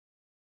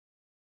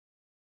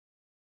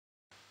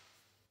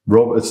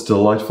Rob, it's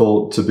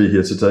delightful to be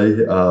here today.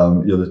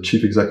 You're the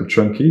Chief Exec of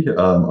Trunki.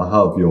 I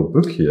have your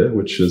book here,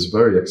 which is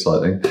very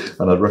exciting,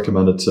 and I'd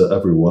recommend it to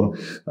everyone.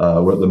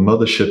 We're at the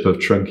mothership of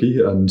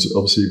Trunki, and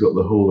obviously you've got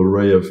the whole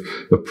array of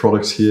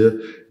products here.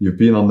 You've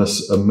been on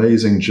this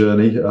amazing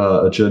journey,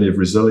 a journey of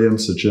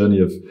resilience, a journey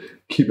of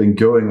keeping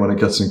going when it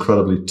gets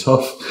incredibly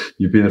tough.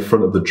 You've been in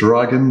front of the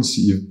dragons.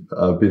 You've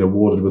been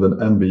awarded with an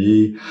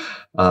MBE.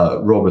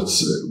 Robert,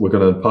 we're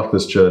going to unpack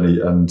this journey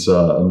and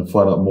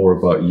find out more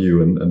about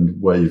you and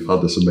where you've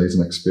had this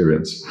amazing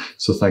experience.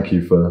 So thank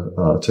you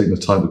for taking the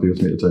time to be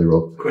with me today,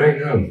 Rob.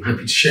 Great, I'm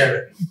happy to share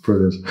it.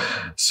 Brilliant.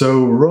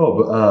 So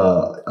Rob,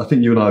 I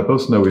think you and I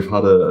both know we've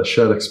had a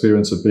shared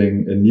experience of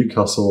being in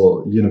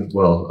Newcastle.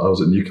 Well, I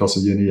was at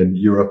Newcastle Uni and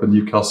you were up in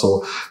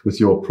Newcastle with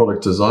your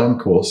product design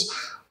course.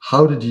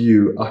 How did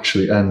you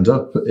actually end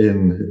up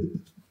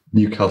in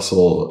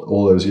Newcastle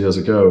all those years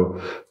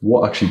ago?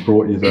 What actually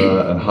brought you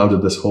there, and how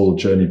did this whole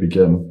journey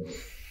begin?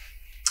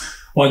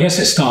 Well, I guess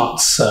it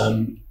starts,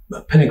 a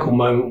pinnacle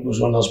moment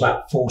was when I was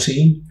about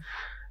 14,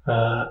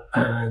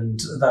 and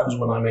that was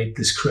when I made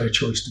this career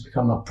choice to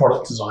become a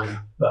product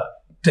designer. But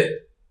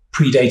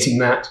predating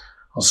that,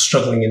 I was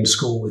struggling in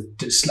school with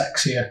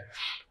dyslexia.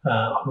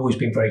 I've always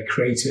been very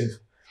creative.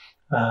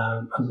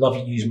 I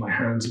love using my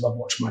hands, I love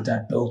watching my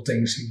dad build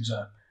things. He was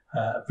a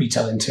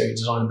retail interior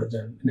designer, but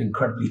an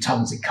incredibly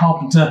talented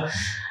carpenter.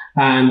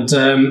 And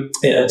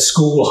at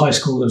school, high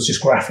school, there was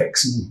just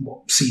graphics and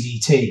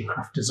CDT,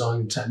 craft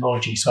design and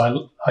technology.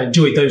 So I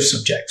enjoyed those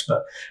subjects,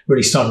 but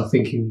really started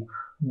thinking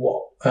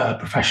what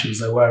professions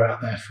there were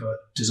out there for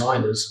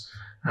designers,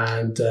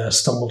 and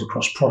stumbled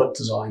across product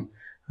design.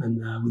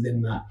 And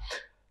within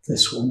the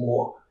sort of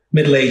more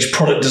middle-aged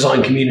product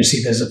design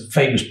community, there's a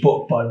famous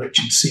book by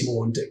Richard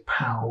Seymour and Dick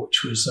Powell,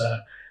 which was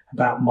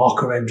about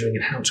marker rendering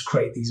and how to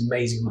create these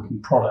amazing looking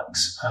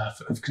products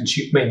of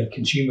mainly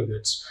consumer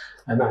goods.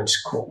 And that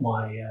just caught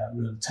my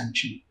real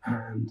attention.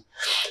 And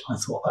I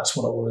thought, that's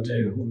what I want to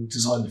do. I want to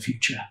design the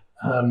future.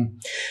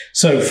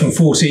 So from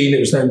 14, it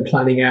was then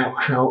planning out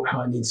how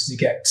I needed to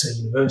get to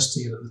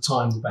university. And at the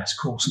time, the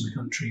best course in the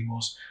country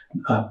was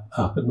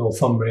up at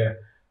Northumbria,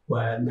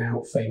 where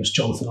now famous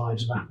Jonathan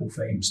Ives of Apple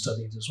fame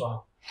studied as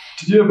well.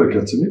 Did you ever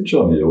get to meet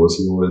Johnny, or was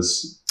he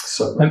always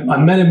separate? I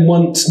met him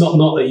once,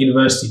 not at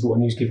university, but when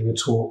he was giving a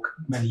talk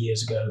many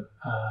years ago.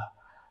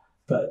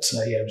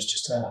 It was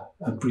just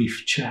a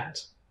brief chat.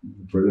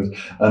 Brilliant.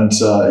 And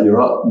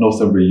you're at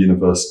Northumbria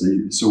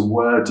University. So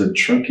where did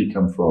Trunki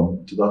come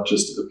from? Did that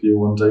just appear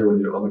one day when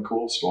you were on the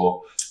course,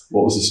 or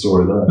what was the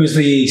story there? It was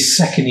the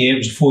second year. It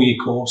was a 4-year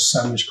course,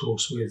 sandwich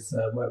course with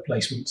work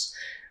placements.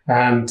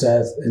 And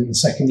in the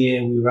second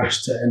year, we were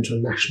asked to enter a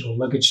national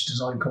luggage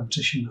design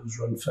competition that was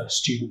run for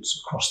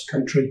students across the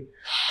country,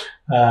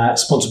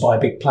 sponsored by a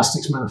big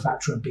plastics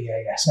manufacturer,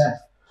 BASF.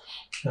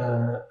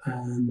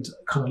 And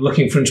kind of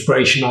looking for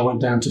inspiration, I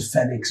went down to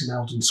Phoenix and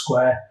Eldon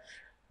Square,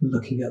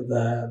 looking at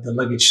the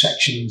luggage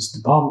sections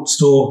department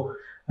store,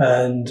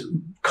 and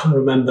kind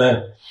of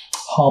remember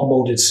hard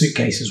molded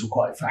suitcases were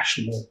quite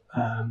fashionable,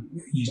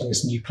 using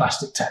this new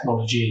plastic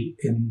technology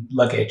in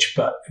luggage,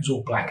 but it was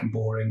all black and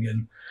boring.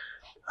 And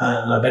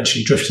I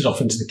eventually drifted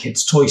off into the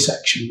kids' toy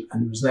section,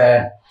 and was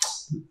there,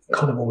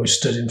 kind of almost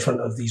stood in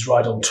front of these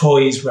ride-on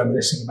toys,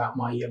 reminiscing about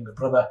my younger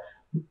brother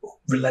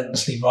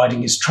relentlessly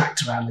riding his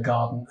tractor around the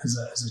garden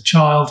as a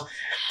child.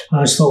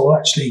 And I just thought, well,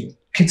 actually,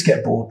 kids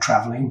get bored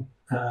travelling.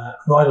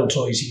 Ride-on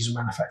toys use a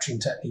manufacturing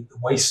technique that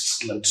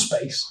wastes loads of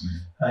space.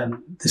 And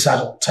this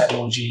adult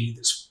technology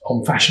that's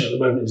on fashion at the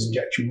moment is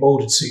injection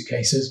molded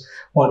suitcases.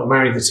 Why not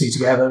marry the two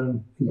together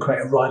and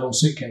create a ride-on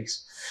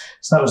suitcase?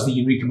 So that was the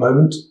eureka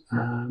moment.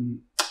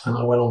 And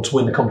I went on to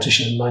win the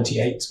competition in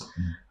 '98.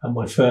 And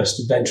my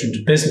first venture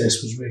into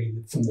business was really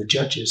from the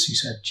judges, who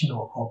said, "Do you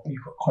know what, Rob,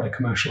 you've got quite a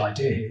commercial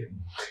idea here. You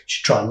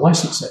should try and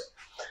license it."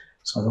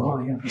 So I thought,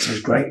 oh yeah, that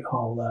sounds great.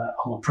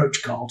 I'll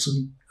approach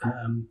Carlton,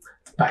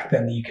 back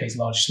then the UK's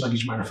largest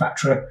luggage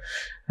manufacturer,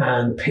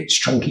 and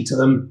pitched Trunki to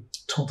them.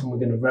 Told them we're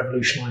going to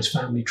revolutionise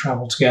family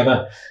travel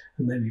together.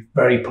 And they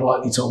very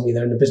politely told me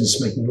they're in the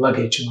business of making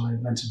luggage, and I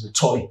invented a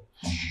toy.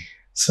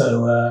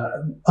 So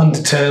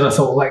undeterred, I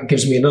thought, well, that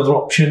gives me another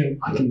option.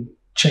 I can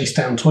chase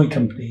down toy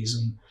companies,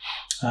 and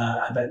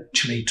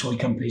eventually toy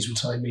companies were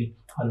telling me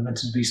I'd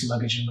invented a piece of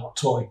luggage and not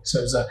a toy. So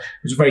it was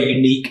a very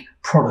unique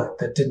product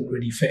that didn't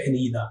really fit in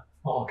either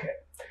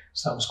market.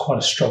 So that was quite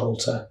a struggle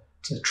to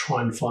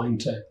try and find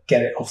to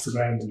get it off the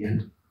ground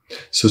again.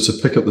 So to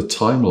pick up the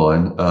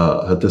timeline,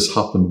 had this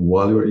happened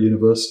while you were at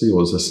university, or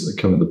was this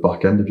coming at the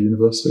back end of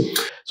university?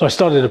 So I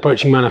started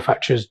approaching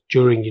manufacturers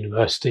during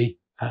university,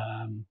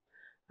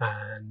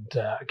 and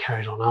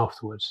carried on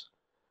afterwards.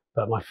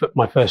 But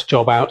my first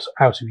job out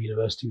of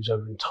university was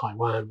over in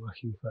Taiwan,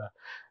 working for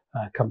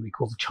a company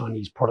called the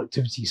Chinese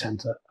Productivity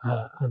Center,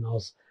 and I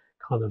was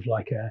kind of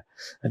like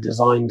a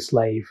design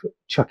slave,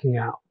 chucking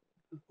out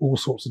all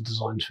sorts of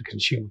designs for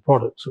consumer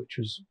products, which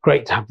was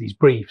great to have these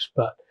briefs,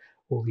 but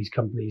all these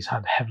companies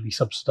had heavily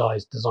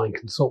subsidized design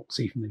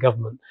consultancy from the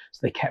government, so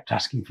they kept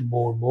asking for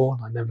more and more,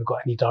 and I never got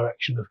any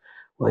direction of,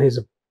 well, here's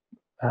a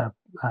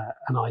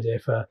an idea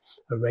for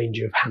a range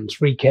of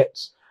hands-free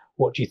kits.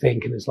 What do you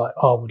think? And it's like,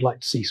 oh, we'd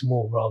like to see some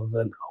more, rather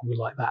than, oh, we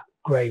like that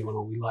grey one,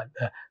 or we like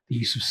the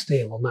use of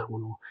steel on that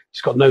one, or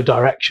it's got no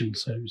direction.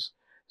 So it's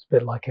a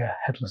bit like a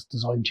headless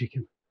design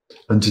chicken.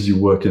 And did you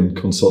work in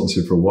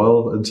consultancy for a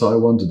while in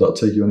Taiwan? Did that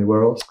take you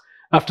anywhere else?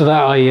 After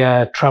that,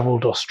 I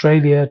travelled to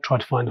Australia,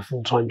 tried to find a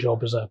full-time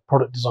job as a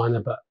product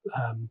designer, but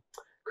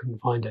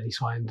couldn't find any.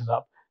 So I ended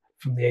up,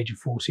 from the age of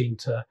 14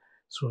 to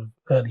sort of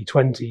early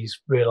 20s,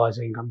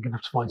 realising I'm going to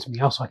have to find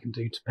something else I can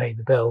do to pay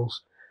the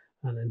bills,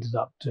 and ended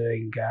up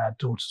doing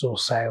door-to-door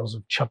sales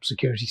of Chubb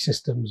security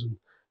systems and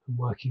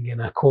working in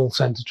a call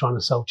centre trying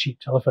to sell cheap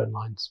telephone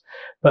lines.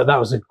 But that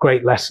was a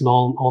great lesson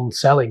on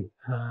selling,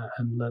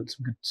 and learned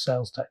some good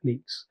sales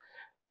techniques,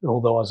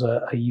 although I was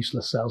a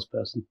useless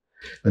salesperson.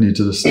 And you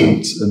did a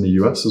stint in the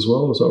US as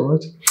well, is that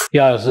right?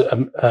 Yeah, I was,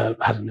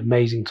 had an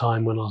amazing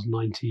time when I was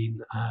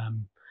 19,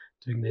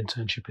 doing the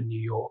internship in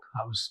New York.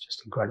 That was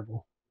just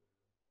incredible.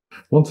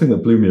 One thing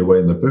that blew me away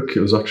in the book, it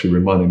was actually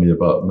reminding me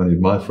about many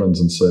of my friends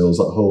in sales,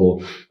 that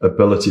whole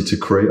ability to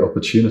create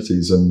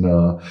opportunities and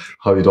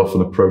how you'd often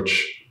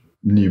approach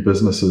new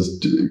businesses.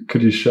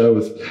 Could you share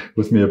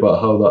with me about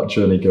how that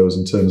journey goes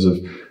in terms of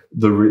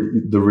the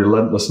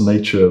relentless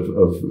nature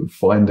of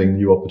finding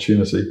new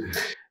opportunity?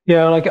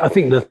 Yeah, I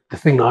think the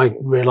thing that I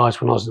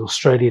realised when I was in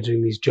Australia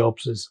doing these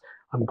jobs is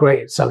I'm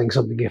great at selling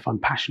something if I'm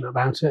passionate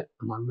about it,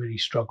 and I really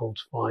struggle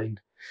to find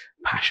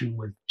passion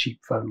with cheap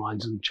phone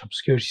lines and Chubb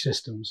security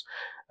systems.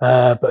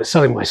 But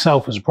selling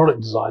myself as a product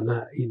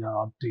designer,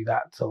 I'll do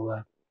that till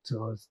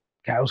the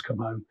cows come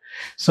home.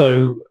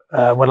 So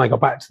when I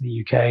got back to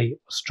the UK, I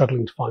was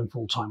struggling to find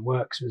full-time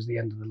work. So it was the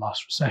end of the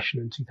last recession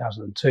in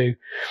 2002.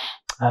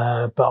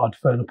 But I'd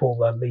phone up all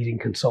the leading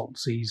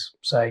consultancies,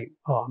 say,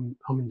 oh,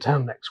 I'm in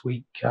town next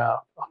week. I'm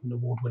an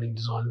award-winning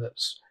designer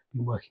that's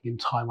been working in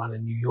Taiwan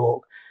and New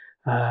York.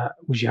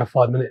 Would you have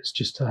 5 minutes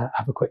just to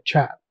have a quick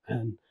chat?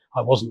 And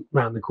I wasn't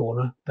round the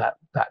corner that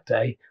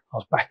day. I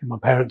was back in my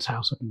parents'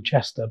 house up in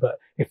Chester. But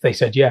if they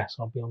said yes,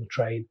 I'd be on the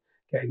train,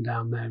 getting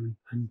down there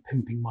and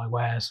pimping my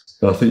wares.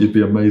 I think you'd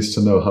be amazed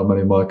to know how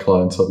many of my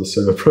clients have the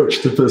same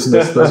approach to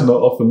business. There's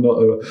often not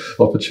an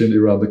opportunity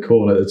around the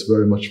corner. It's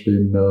very much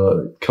been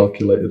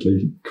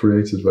calculatedly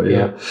created. But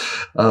yeah.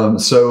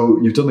 So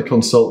you've done the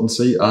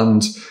consultancy,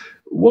 and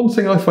one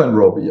thing I find,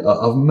 Rob,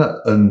 I've met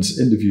and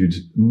interviewed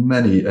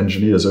many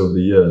engineers over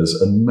the years,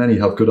 and many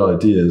have good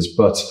ideas,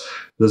 but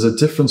there's a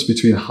difference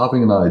between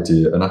having an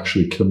idea and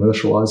actually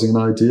commercializing an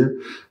idea.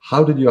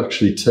 How did you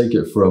actually take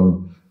it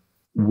from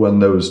when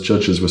those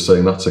judges were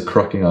saying that's a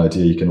cracking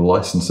idea, you can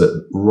license it,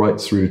 right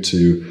through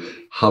to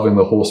having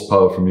the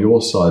horsepower from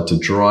your side to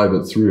drive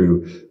it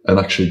through and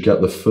actually get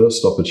the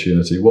first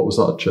opportunity? What was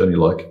that journey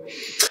like?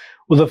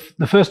 Well,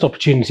 the first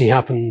opportunity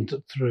happened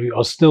through, I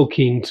was still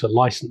keen to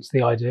license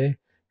the idea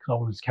because I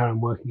wanted to carry on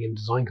working in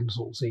design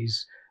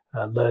consultancies,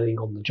 learning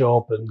on the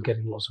job and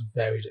getting lots of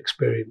varied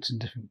experience in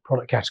different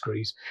product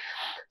categories.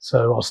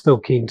 So I was still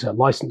keen to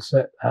license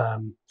it.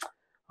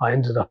 I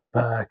ended up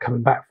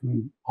coming back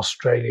from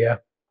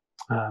Australia,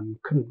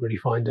 couldn't really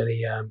find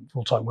any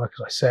full-time work,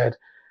 as I said,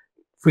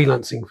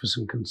 freelancing for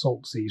some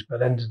consultancies,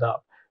 but ended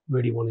up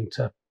really wanting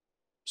to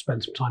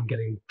spend some time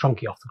getting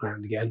Trunki off the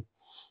ground again.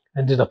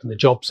 Ended up in the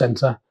job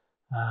centre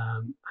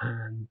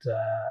and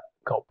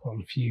got put on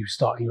a few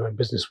starting your own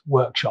business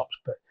workshops,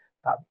 but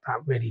that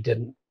really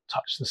didn't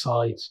touch the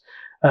sides.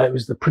 It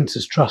was the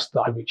Prince's Trust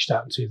that I reached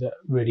out to that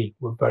really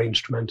were very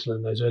instrumental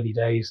in those early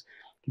days,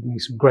 giving me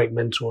some great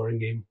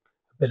mentoring in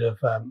a bit of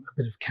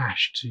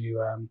cash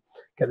to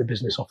get the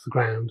business off the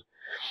ground.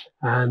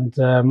 And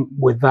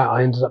with that,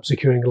 I ended up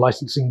securing a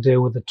licensing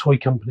deal with a toy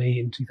company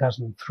in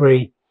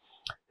 2003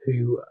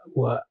 who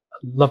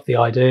loved the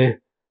idea.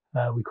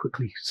 We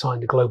quickly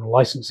signed a global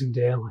licensing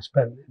deal. I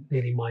spent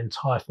nearly my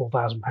entire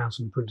 £4,000 on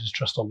the Prince's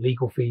Trust on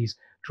legal fees,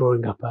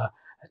 drawing up a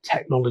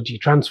technology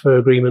transfer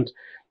agreement,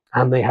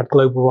 and they had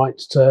global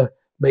rights to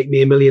make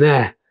me a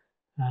millionaire.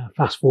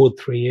 Fast forward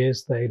 3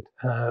 years, they'd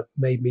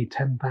made me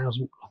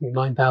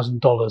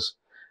 $9,000,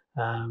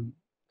 and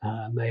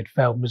they had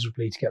failed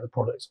miserably to get the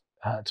product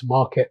to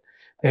market.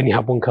 They only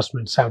had one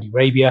customer in Saudi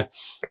Arabia.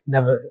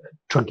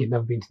 Trunki had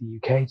never been to the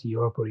UK, to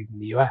Europe, or even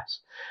the US.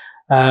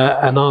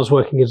 And I was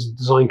working as a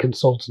design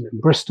consultant in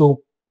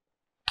Bristol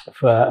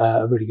for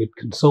a really good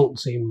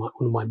consultancy. One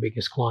of my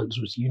biggest clients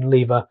was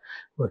Unilever,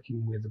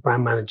 working with the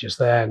brand managers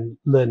there and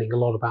learning a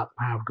lot about the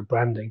power of good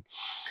branding.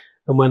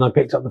 And when I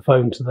picked up the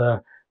phone to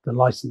the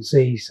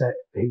licensee,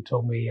 who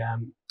told me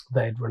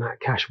they'd run out of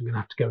cash, I'm going to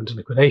have to go into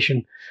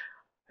liquidation,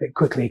 it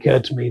quickly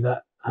occurred to me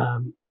that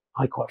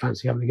I quite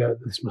fancy having a go at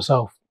this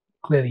myself.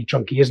 Clearly,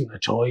 Trunki isn't a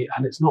toy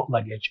and it's not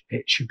luggage.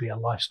 It should be a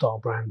lifestyle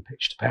brand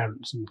pitched to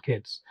parents and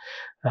kids.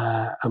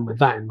 And with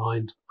that in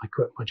mind, I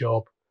quit my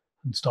job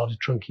and started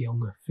Trunki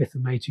on the 5th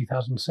of May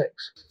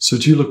 2006. So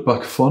do you look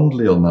back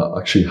fondly on that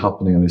actually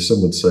happening? I mean,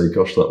 some would say,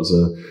 gosh,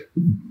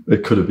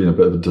 it could have been a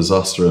bit of a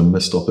disaster and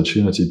missed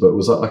opportunity, but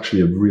was that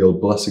actually a real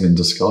blessing in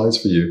disguise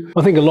for you?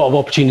 I think a lot of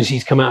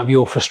opportunities come out of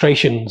your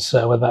frustrations,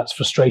 whether that's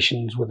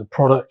frustrations with a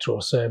product or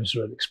a service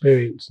or an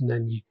experience, and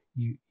then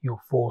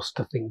you're forced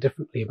to think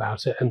differently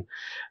about it. And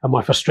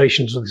my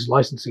frustrations with this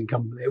licensing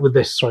company,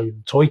 the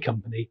toy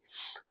company,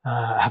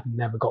 having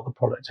never got the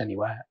product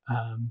anywhere,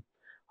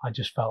 I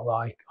just felt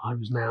like I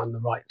was now in the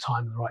right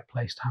time, in the right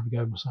place to have a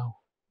go myself.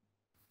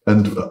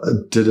 And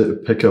did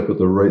it pick up at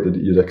the rate that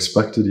you'd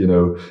expected? You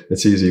know,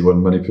 it's easy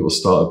when many people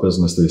start a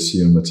business, they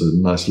assume it's a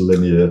nice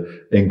linear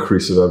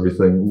increase of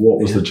everything.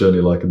 What was the journey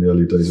like in the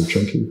early days of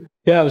Trunki?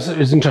 Yeah, it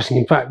was interesting.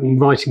 In fact, in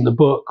writing the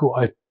book,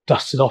 I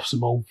dusted off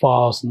some old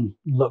files and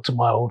looked at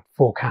my old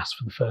forecast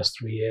for the first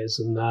 3 years,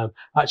 and I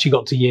actually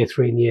got to year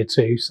 3 and year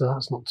 2, so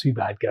that's not too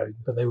bad going,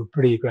 but they were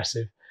pretty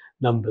aggressive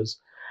numbers.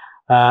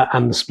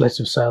 And the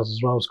split of sales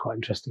as well was quite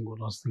interesting,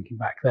 what I was thinking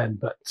back then.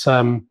 But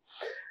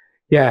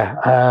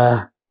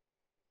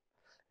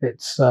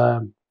it's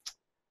I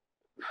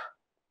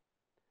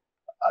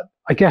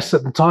guess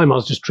at the time I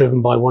was just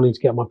driven by wanting to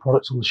get my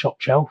products on the shop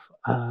shelf.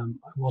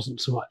 It wasn't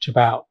so much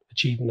about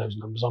achieving those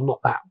numbers. I'm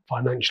not that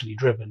financially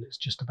driven. It's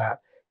just about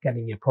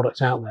getting your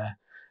product out there.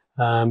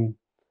 And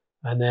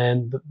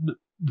then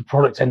the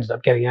product ended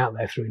up getting out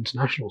there through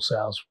international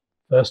sales.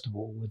 First of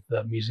all, with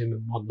the Museum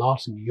of Modern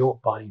Art in New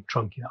York buying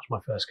Trunki, that was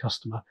my first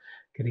customer.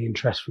 Getting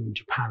interest from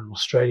Japan and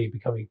Australia,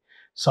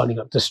 signing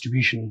up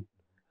distribution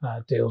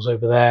deals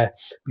over there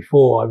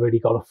before I really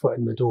got a foot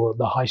in the door at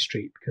the high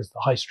street, because the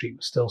high street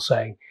was still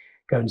saying,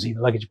 go and see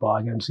the luggage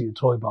buyer, go and see the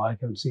toy buyer,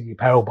 go and see the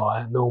apparel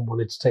buyer. No one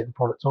wanted to take the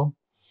product on.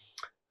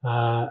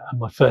 And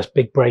my first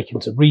big break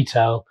into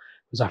retail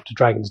was after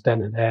Dragon's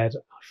Den had aired.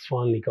 I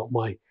finally got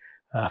my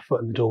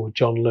foot in the door with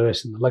John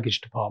Lewis in the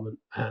luggage department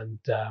and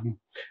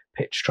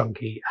pitched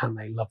Trunki, and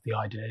they loved the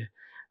idea.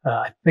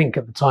 I think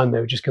at the time they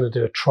were just going to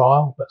do a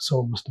trial, but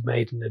someone must have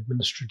made an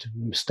administrative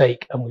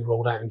mistake and we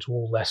rolled out into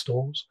all their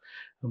stores,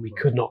 and we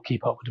could not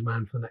keep up with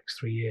demand for the next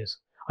 3 years.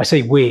 I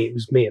say we, it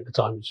was me at the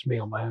time, it was me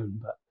on my own.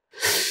 But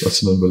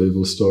that's an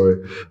unbelievable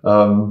story.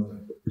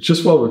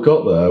 Just while we've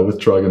got there with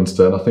Dragon's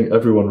Den, I think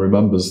everyone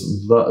remembers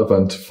that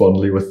event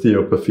fondly with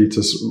Theo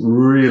Pafitas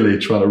really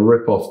trying to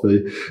rip off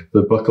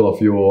the buckle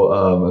off your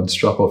and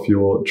strap off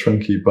your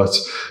Trunki. But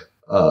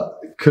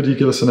could you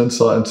give us an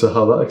insight into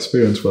how that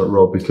experience went,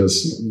 Rob?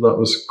 Because that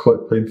was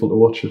quite painful to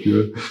watch if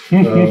you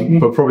were,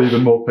 but probably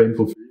even more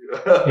painful for you.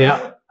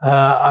 Yeah.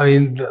 I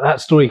mean, that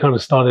story kind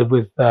of started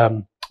with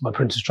my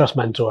Prince's Trust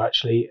mentor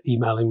actually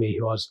emailing me,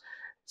 who I was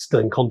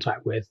still in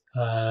contact with,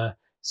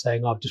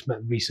 saying, I've just met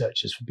the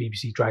researchers for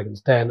BBC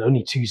Dragon's Den.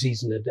 Only 2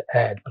 seasons had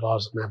aired, but I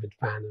was an avid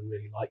fan and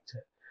really liked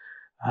it.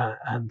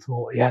 And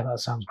thought, yeah, that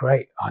sounds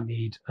great. I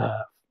need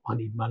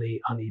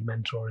money, I need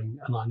mentoring,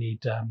 and I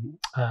need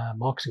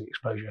marketing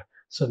exposure.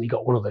 Certainly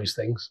got one of those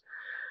things.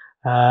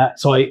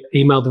 So I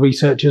emailed the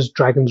researchers.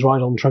 Dragon's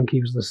Ride on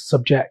Trunki was the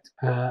subject,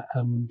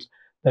 and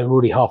they were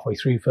already halfway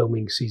through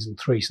filming season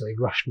 3, so they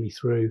rushed me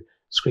through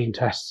screen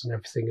tests and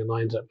everything, and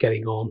I ended up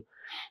getting on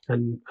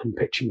and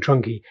pitching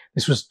Trunki.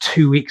 This was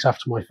 2 weeks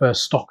after my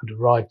first stock had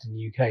arrived in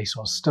the UK,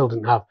 so I still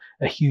didn't have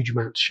a huge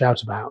amount to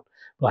shout about,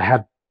 but I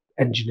had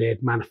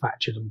engineered,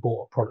 manufactured and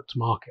brought a product to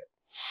market.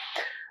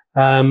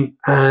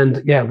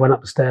 And yeah, went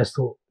up the stairs,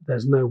 thought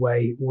there's no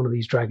way one of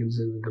these dragons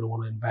isn't going to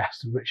want to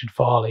invest. And Richard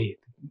Farley,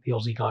 the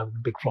Aussie guy with the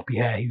big floppy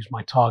hair, he was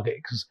my target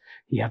because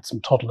he had some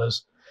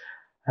toddlers.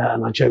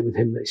 And I joked with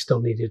him that he still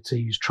needed to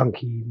use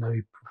Trunki, even though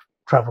he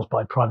travels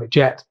by private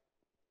jet.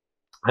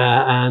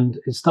 And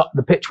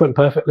the pitch went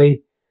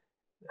perfectly.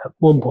 At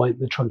one point,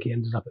 the Trunki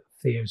ended up at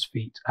Theo's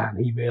feet, and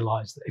he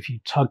realised that if you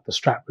tug the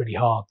strap really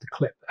hard, the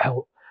clip that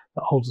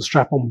holds the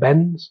strap on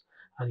bends,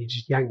 and he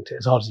just yanked it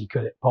as hard as he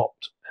could. It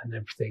popped, and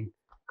everything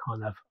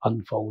kind of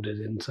unfolded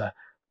into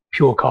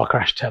pure car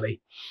crash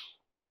telly.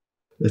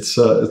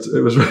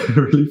 It was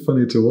really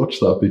funny to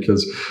watch that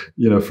because,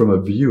 you know, from a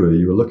viewer,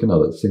 you were looking at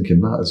it thinking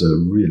that is a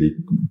really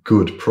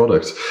good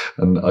product.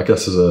 And I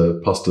guess as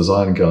a past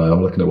design guy,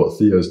 I'm looking at what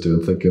Theo's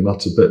doing thinking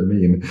that's a bit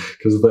mean,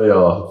 because they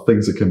are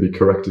things that can be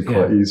corrected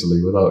quite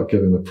easily without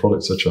giving the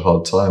product such a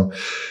hard time.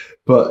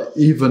 But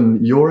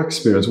even your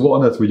experience, what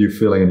on earth were you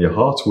feeling in your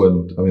heart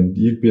when, I mean,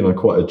 you'd been on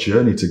quite a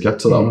journey to get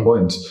to that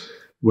point.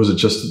 Was it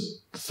just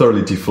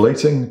thoroughly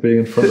deflating being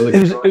in front of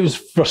the It was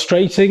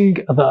frustrating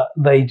that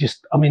they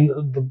just, I mean,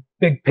 the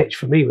big pitch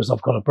for me was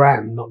I've got a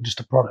brand, not just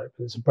a product,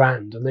 but it's a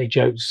brand. And they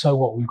joked, so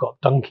what, we've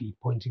got Donkey,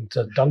 pointing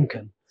to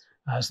Duncan.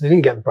 So they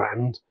didn't get the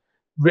brand.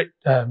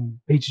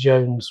 Peter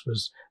Jones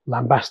was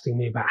lambasting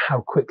me about how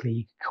quickly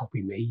he could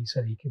copy me. He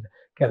said he could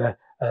get a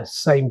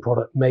same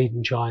product made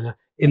in China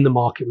in the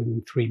market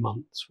within 3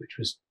 months, which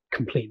was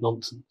complete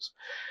nonsense.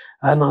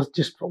 And I was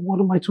just, what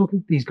am I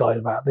talking to these guys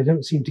about? They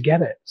don't seem to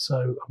get it. So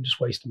I'm just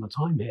wasting my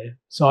time here.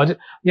 So I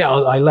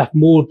left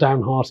more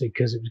downhearted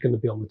because it was going to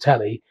be on the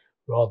telly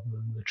rather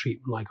than the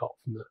treatment I got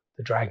from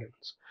the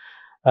dragons.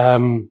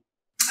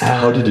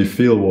 How did you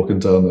feel walking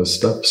down those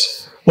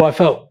steps? Well, I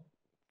felt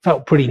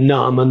pretty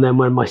numb. And then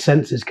when my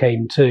senses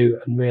came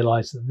to and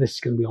realised that this is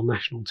going to be on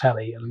national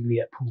telly and I'm going to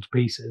get pulled to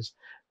pieces,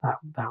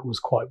 that was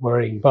quite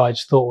worrying. But I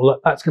just thought, well,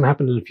 look, that's going to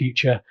happen in the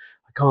future.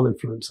 I can't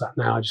influence that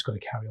now. I just got to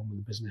carry on with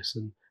the business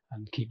and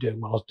and keep doing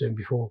what I was doing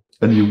before.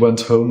 And you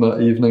went home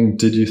that evening.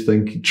 Did you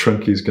think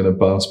Trunki's going to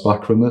bounce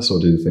back from this, or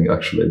do you think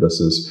actually this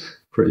is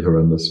pretty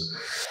horrendous?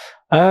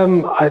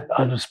 I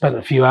spent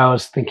a few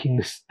hours thinking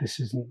this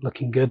isn't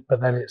looking good,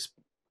 but then it's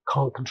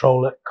can't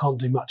control it, can't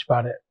do much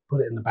about it,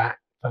 put it in the back,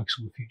 focus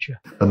on the future.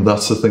 And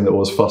that's the thing that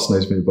always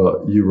fascinates me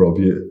about you, Rob.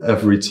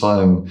 Every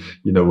time,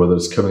 whether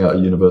it's coming out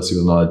of university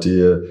with an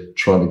idea,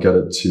 trying to get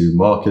it to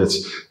market,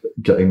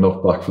 getting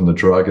knocked back from the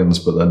dragons,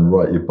 but then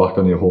right, you're back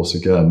on your horse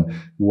again.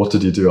 What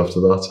did you do after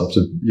that,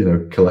 after,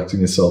 collecting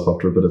yourself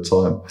after a bit of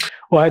time?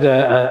 Well, I had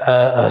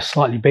a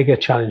slightly bigger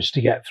challenge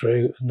to get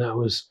through, and that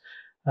was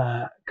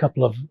a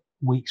couple of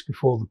weeks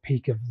before the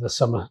peak of the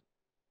summer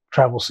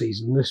travel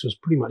season. This was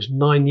pretty much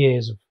 9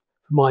 years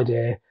from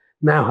idea,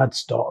 now had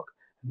stock,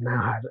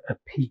 now had a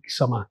peak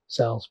summer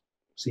sales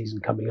season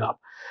coming up.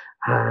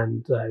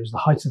 And it was the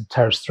height of the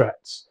terrorist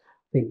threats.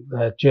 I think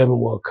the German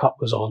World Cup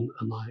was on,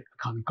 and I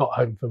kind of got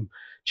home from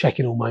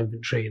checking all my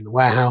inventory in the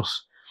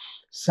warehouse,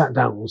 sat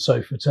down on the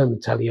sofa, turned the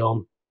telly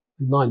on,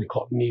 9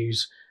 o'clock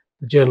news.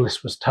 The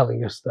journalist was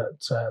telling us that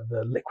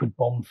the liquid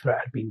bomb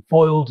threat had been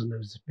foiled and there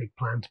was this big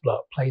plan to blow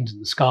up planes in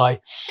the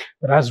sky.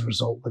 But as a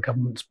result, the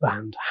government's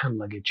banned hand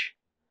luggage.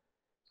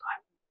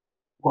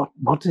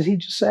 What did he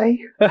just say?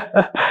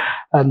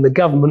 And the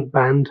government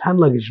banned hand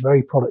luggage,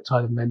 very product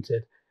I'd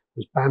invented,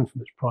 was banned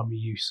from its primary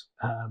use.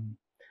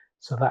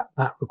 So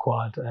that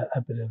required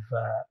a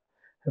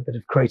bit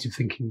of creative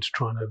thinking to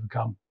try and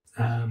overcome.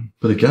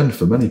 But again,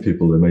 for many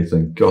people, they may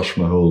think, "Gosh,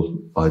 my whole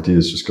idea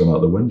has just gone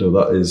out the window."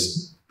 That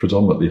is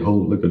predominantly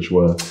whole luggage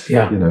where,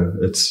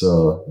 it's,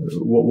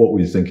 what were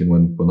you thinking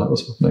when that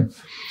was happening?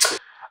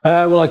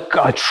 Well,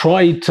 I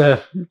tried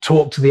to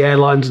talk to the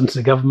airlines and to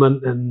the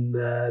government and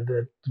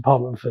the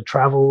Department for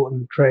Travel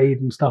and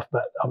Trade and stuff,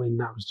 but I mean,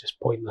 that was just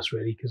pointless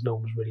really, because no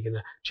one was really going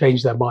to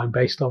change their mind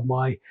based on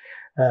my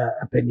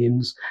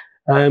opinions.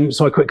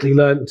 So I quickly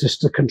learned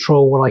just to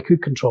control what I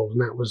could control,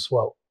 and that was,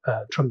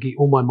 Trunki,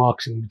 all my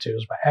marketing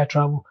materials about air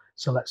travel.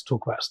 So let's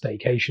talk about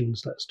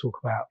staycations, let's talk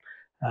about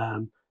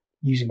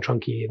using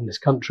Trunki in this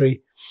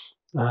country.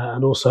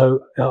 And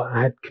also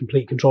I had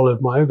complete control over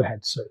my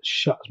overhead, so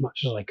shut as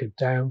much as I could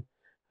down,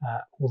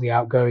 all the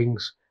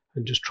outgoings,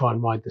 and just try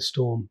and ride the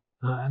storm.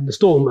 And the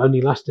storm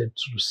only lasted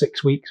sort of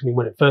 6 weeks. I mean,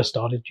 when it first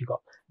started, you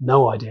got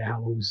no idea how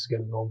long this is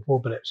going to go on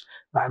for, but it's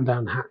batten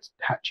down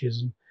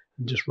hatches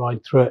and just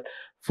ride through it.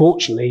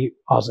 Fortunately,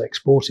 I was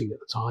exporting at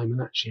the time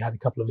and actually had a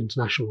couple of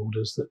international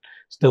orders that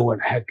still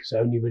went ahead because it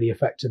only really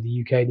affected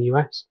the UK and the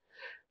US.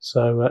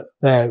 So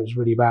there it was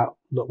really about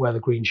look where the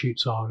green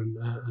shoots are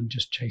and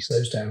just chase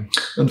those down.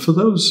 And for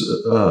those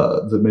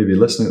that may be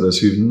listening to this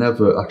who've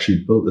never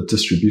actually built a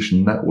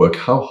distribution network,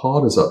 how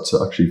hard is that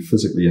to actually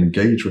physically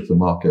engage with the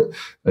market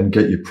and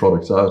get your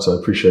product out? I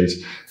appreciate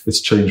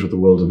it's changed with the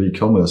world of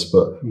e-commerce,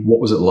 but what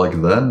was it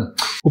like then?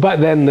 Well,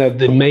 back then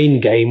the main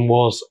game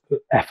was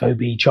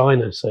FOB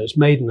China. So it's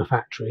made in a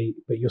factory,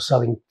 but you're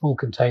selling full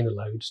container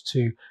loads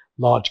to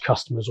large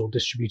customers or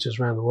distributors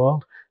around the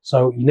world.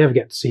 So you never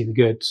get to see the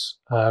goods,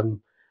 and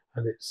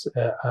it's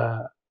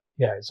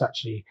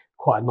actually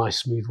quite a nice,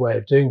 smooth way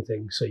of doing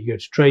things. So you go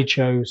to trade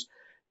shows,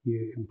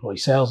 you employ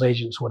sales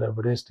agents,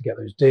 whatever it is, to get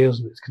those deals,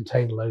 and it's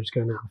container loads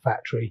going out of the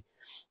factory,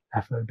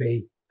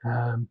 FOB,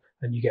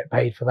 and you get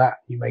paid for that.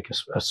 You make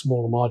a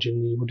smaller margin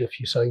than you would if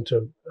you're selling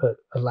to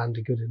a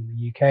landed good in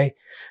the UK,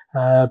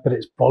 but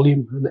it's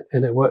volume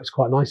and it works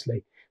quite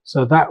nicely.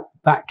 So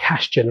that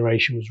cash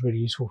generation was really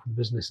useful for the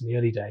business in the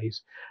early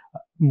days.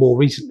 More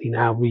recently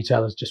now,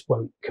 retailers just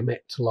won't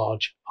commit to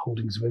large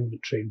holdings of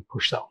inventory and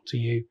push that onto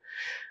you.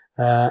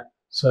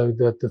 So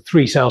the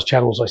 3 sales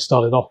channels I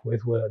started off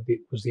with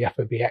was the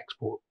FOB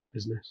export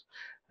business,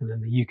 and then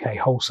the UK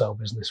wholesale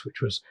business,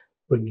 which was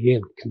bringing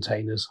in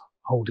containers,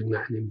 holding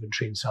that in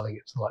inventory and selling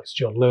it to the likes of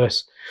John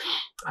Lewis,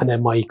 and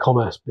then my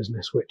e-commerce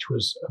business, which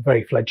was a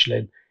very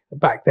fledgling.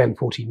 Back then,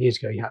 14 years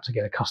ago, you had to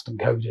get a custom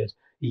coded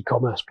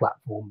e-commerce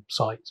platform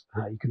site.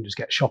 You couldn't just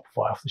get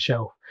Shopify off the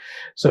shelf.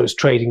 So it was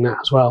trading that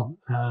as well.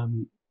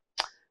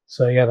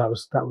 So yeah, that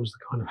was the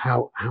kind of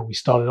how we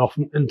started off.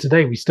 And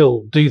today we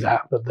still do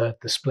that, but the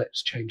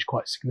splits changed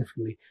quite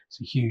significantly. It's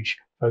a huge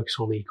focus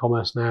on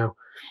e-commerce now.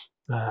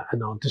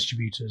 And our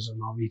distributors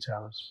and our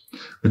retailers.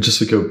 And just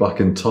to go back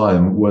in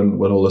time, when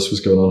all this was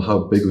going on, how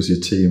big was your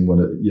team when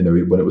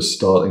it was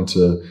starting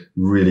to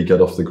really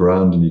get off the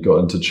ground and you got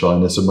into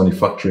China? So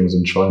manufacturing was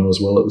in China as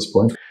well at this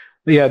point?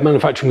 But yeah,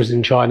 manufacturing was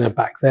in China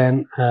back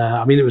then.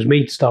 I mean, it was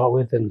me to start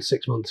with, and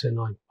 6 months in,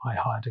 I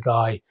hired a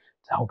guy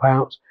to help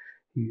out.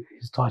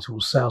 His title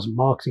was sales and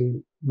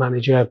marketing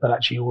manager, but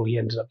actually all he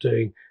ended up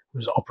doing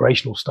was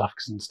operational stuff,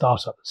 because in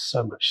startup there's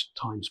so much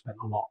time spent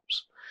on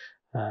ops.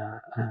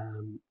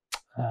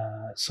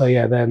 So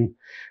yeah, then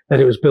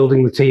it was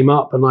building the team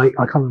up, and I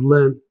kind of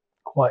learned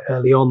quite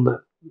early on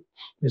that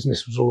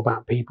business was all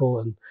about people.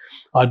 And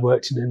I'd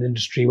worked in an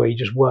industry where you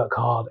just work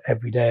hard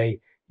every day,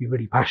 you're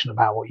really passionate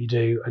about what you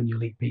do, and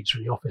you'll eat pizza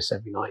in the office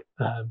every night.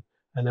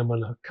 And then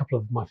when a couple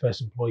of my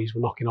first employees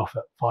were knocking off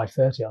at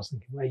 5:30, I was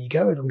thinking, where are you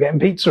going? I'm getting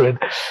pizza in.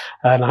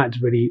 And I had to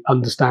really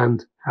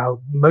understand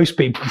how most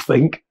people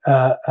think,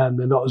 and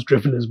they're not as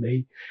driven as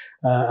me,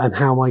 and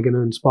how am I going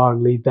to inspire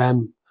and lead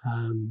them?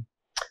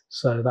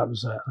 So that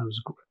was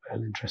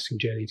an interesting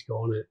journey to go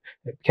on.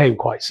 It became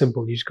quite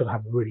simple. You just got to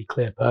have a really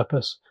clear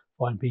purpose,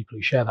 find people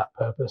who share that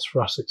purpose.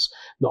 For us, it's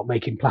not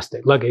making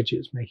plastic luggage,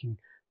 it's making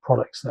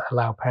products that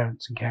allow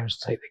parents and carers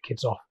to take their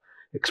kids off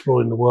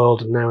exploring the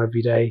world, and now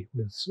every day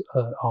with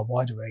our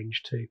wider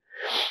range too.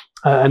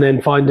 And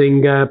then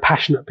finding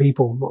passionate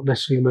people, not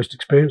necessarily the most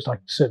experienced. I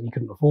certainly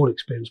couldn't afford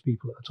experienced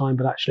people at the time,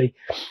 but actually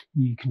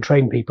you can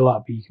train people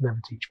up, but you can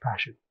never teach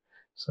passion.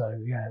 So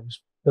yeah, it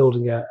was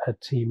building a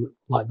team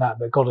like that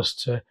got us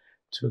to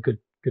a good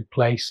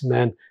place. And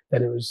then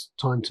it was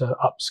time to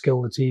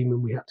upskill the team,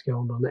 and we had to go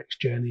on our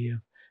next journey of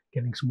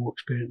getting some more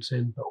experience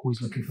in, but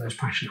always looking for those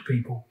passionate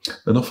people.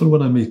 And often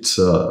when I meet,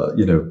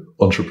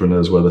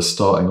 entrepreneurs where they're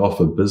starting off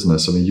a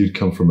business, I mean, you'd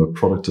come from a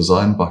product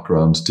design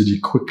background. Did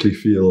you quickly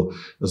feel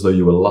as though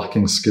you were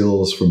lacking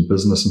skills from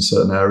business in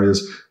certain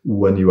areas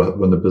when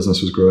the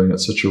business was growing at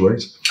such a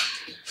rate?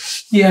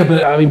 Yeah,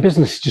 but I mean,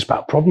 business is just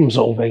about problem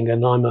solving,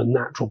 and I'm a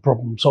natural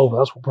problem solver.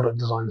 That's what product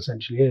design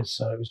essentially is.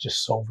 So it was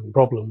just solving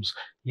problems.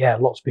 Yeah,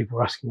 lots of people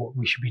were asking what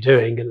we should be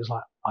doing, and it's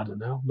like, I don't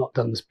know, I've not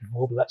done this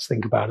before, but let's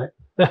think about it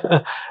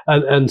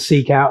and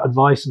seek out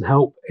advice and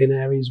help in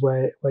areas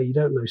where you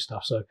don't know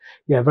stuff. So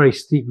yeah, very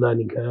steep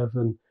learning curve.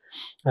 And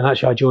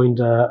actually, I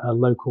joined a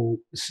local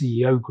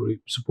CEO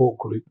group, support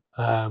group,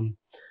 and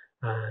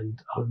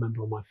I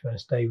remember on my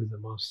first day with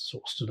them, I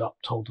sort of stood up,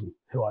 told them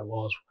who I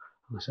was.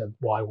 I said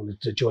why I wanted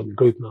to join the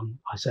group, and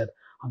I said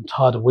I'm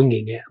tired of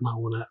winging it, and I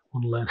want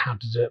to learn how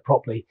to do it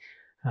properly.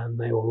 And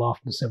they all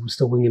laughed and said we're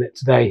still winging it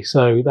today.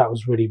 So that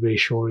was really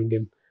reassuring.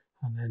 And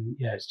then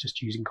yeah, it's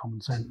just using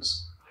common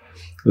sense.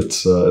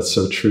 It's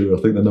so true.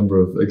 I think the number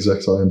of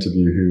execs I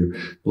interview who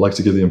like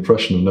to give the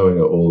impression of knowing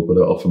it all,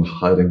 but are often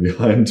hiding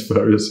behind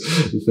various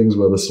things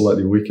where they're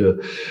slightly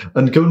weaker.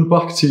 And going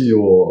back to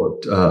your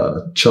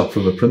chap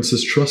from the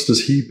Prince's Trust,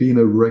 has he been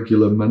a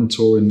regular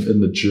mentor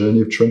in the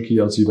journey of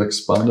Trunki as you've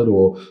expanded,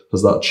 or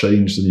has that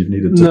changed and you've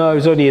needed to? No, it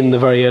was only in the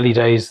very early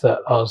days that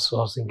I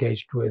was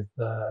engaged with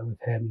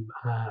him,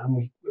 and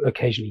we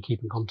occasionally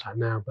keep in contact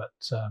now. But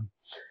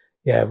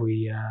yeah,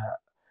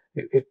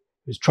 it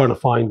was trying to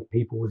find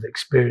people with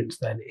experience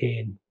then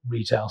in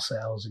retail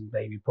sales and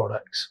baby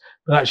products.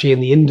 But actually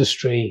in the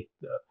industry,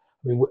 I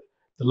mean,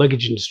 the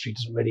luggage industry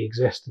doesn't really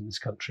exist in this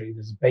country.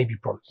 There's a baby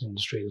product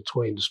industry, the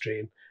toy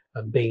industry,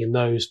 and being in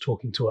those,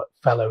 talking to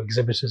fellow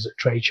exhibitors at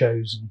trade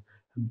shows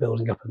and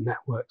building up a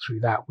network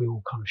through that, we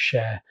all kind of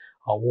share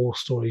our war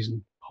stories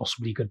and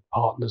possibly good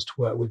partners to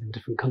work with in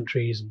different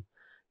countries. And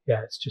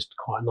yeah, it's just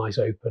quite a nice,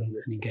 open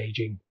and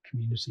engaging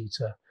community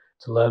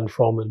to learn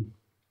from.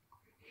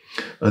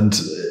 And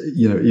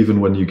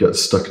even when you get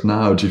stuck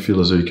now, do you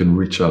feel as though you can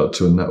reach out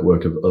to a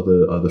network of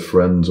other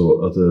friends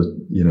or other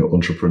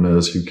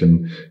entrepreneurs who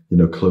can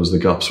close the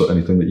gaps or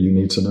anything that you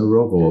need to know,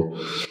 Rob? Or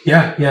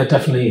yeah,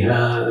 definitely.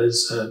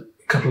 There's a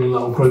couple of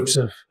little groups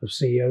of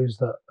CEOs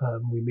that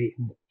we meet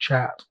and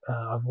chat.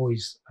 I've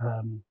always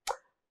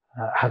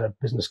had a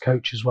business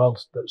coach as well,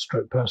 that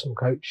stroke personal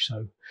coach.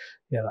 So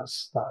yeah, I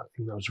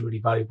think that was a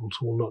really valuable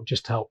tool, not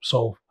just to help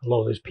solve a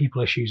lot of those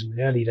people issues in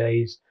the early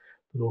days,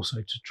 but also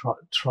to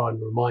try and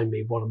remind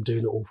me what I'm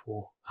doing it all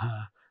for.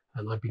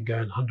 And I've been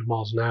going 100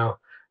 miles an hour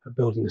at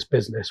building this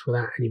business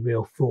without any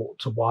real thought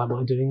to why am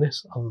I doing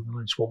this, other than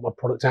I just want my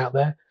product out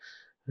there.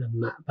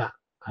 And that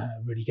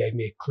really gave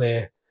me a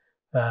clear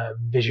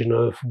vision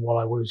of what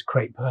I wanted to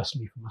create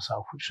personally for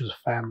myself, which was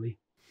a family.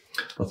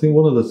 I think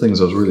one of the things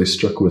I was really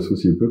struck with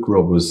your book,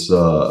 Rob, was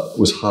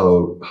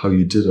how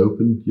you did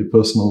open your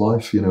personal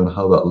life, and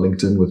how that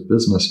linked in with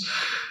business.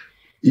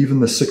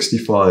 Even the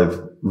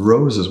 65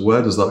 roses,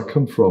 where does that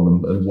come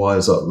from, and why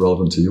is that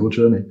relevant to your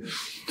journey?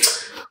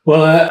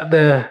 Well,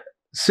 the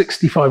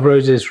 65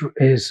 roses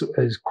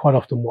is quite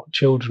often what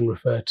children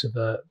refer to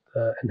the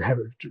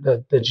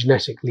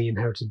genetically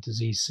inherited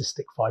disease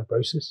cystic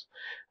fibrosis,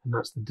 and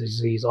that's the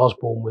disease I was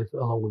born with,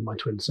 along with my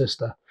twin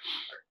sister.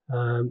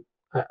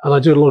 And I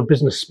do a lot of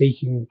business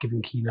speaking,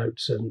 giving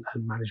keynotes and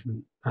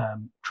management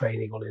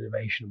training on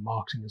innovation and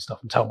marketing and stuff,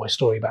 and tell my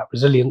story about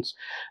resilience.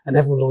 And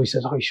everyone always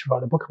says, "Oh, you should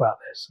write a book about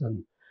this."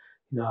 And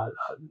I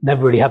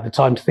never really had the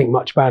time to think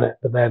much about it.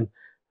 But then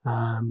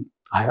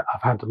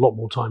I've had a lot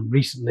more time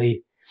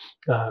recently,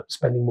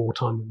 spending more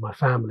time with my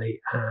family,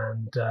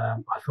 and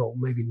I thought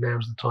maybe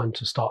now's the time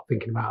to start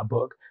thinking about a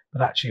book.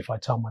 But actually, if I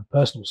tell my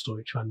personal story,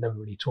 which I never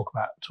really talk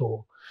about at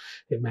all,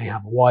 it may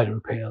have a wider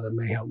appeal. It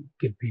may help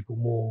give people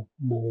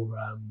more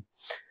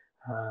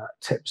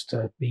tips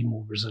to be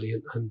more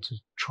resilient and to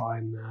try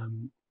and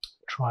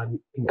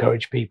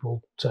encourage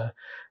people to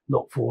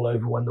not fall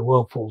over when the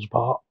world falls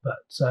apart, but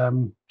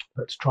to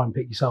try and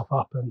pick yourself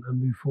up and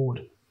move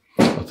forward.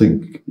 I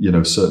think,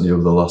 certainly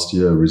over the last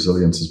year,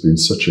 resilience has been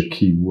such a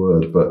key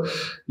word. But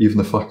even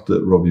the fact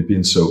that, Rob, you've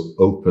been so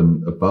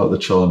open about the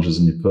challenges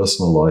in your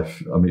personal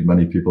life. I meet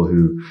many people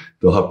who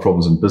they'll have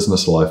problems in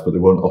business life, but they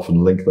won't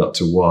often link that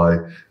to why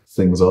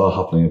things are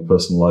happening in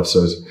personal life.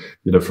 So,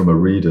 from a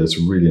reader, it's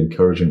really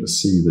encouraging to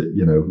see that,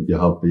 you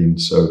have been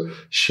so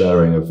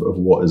sharing of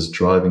what is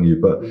driving you.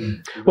 But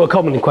well, a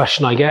common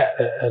question I get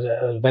at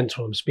events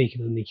when I'm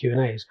speaking in the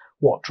Q&A is,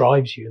 what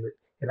drives you? And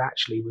it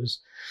actually was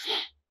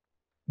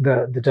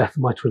the death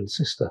of my twin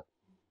sister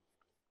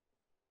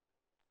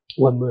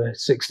when we were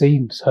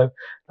 16. So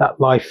that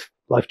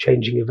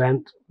life-changing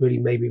event really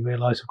made me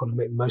realise I've got to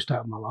make the most out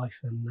of my life,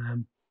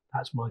 and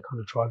that's my kind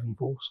of driving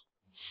force.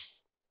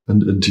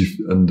 And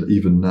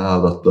even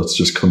now that's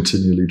just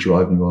continually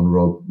driving you on,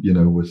 Rob.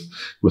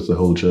 With the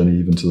whole journey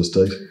even to this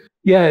day.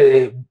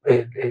 Yeah,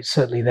 it's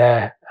certainly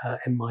there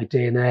in my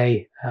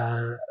DNA,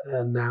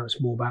 and now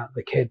it's more about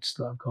the kids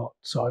that I've got.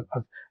 So I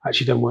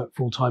actually don't work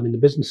full time in the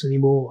business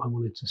anymore. I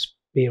wanted to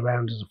be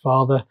around as a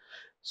father,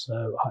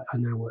 so I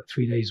now work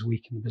 3 days a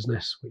week in the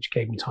business, which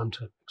gave me time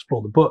to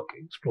explore the book,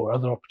 explore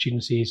other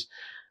opportunities,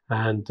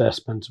 and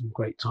spend some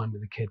great time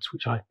with the kids,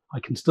 which I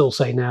can still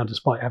say now,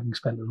 despite having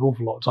spent an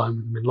awful lot of time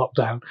with them in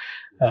lockdown.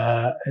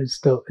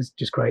 It's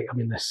just great. I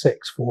mean, they're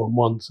 6, 4, and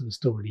 1, so they're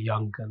still really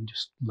young and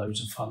just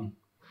loads of fun.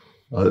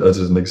 I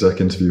did an exec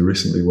interview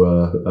recently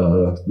where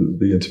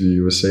the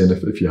interviewer was saying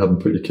if you hadn't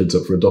put your kids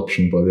up for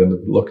adoption by the end of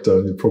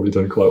lockdown, you'd probably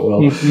done quite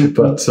well.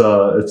 But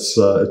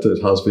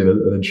it has been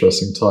an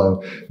interesting time.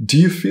 Do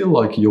you feel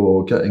like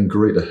you're getting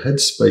greater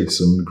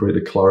headspace and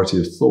greater clarity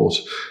of thought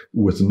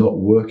with not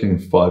working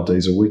 5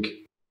 days a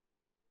week?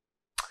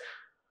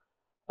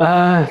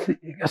 That's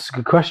a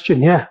good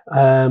question, yeah.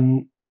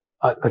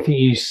 I think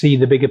you see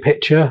the bigger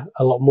picture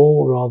a lot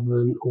more rather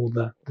than all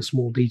the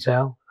small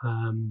detail.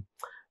 And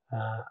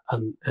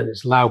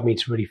it's allowed me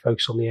to really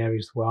focus on the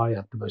areas where I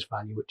have the most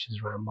value, which is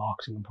around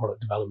marketing and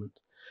product development.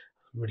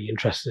 I'm really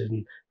interested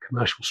in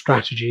commercial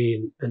strategy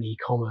and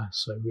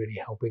e-commerce, so really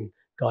helping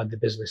guide the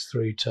business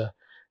through to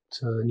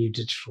the new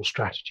digital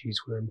strategies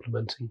we're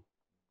implementing.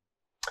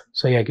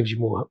 So yeah,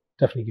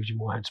 definitely gives you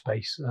more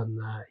headspace, and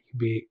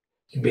you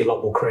can be a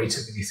lot more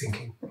creative with your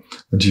thinking.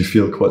 And do you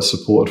feel quite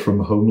supported from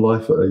home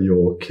life? Are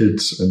your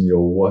kids and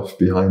your wife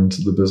behind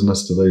the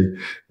business? Do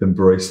they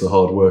embrace the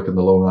hard work and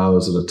the long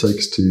hours that it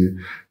takes to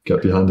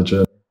get behind the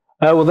journey?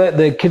 Well,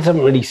 the kids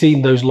haven't really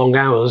seen those long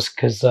hours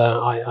because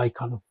I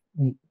kind of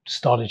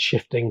started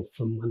shifting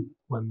from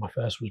when my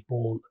first was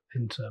born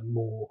into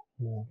more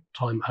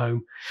time at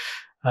home.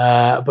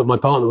 But my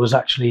partner was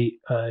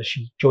actually,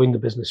 she joined the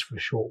business for a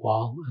short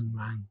while and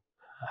ran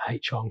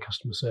HR and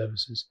customer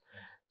services.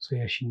 So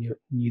yeah, she knew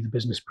the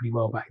business pretty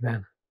well back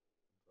then.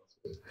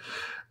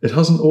 It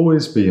hasn't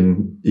always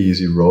been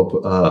easy,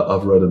 Rob.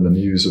 I've read in the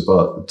news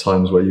about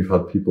times where you've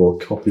had people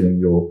copying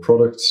your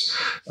products,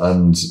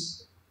 and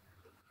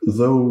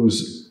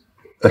those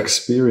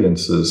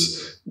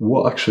experiences,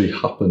 what actually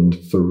happened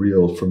for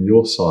real from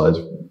your side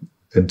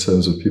in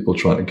terms of people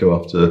trying to go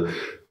after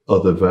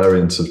other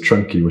variants of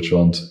Trunki, which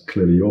aren't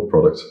clearly your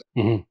product?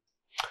 Mm-hmm.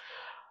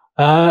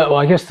 Well,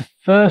 I guess the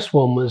first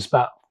one was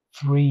about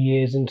 3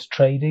 years into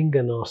trading,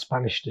 and our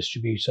Spanish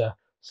distributor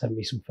sent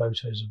me some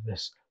photos of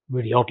this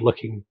really odd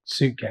looking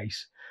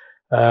suitcase,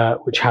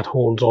 which had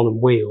horns on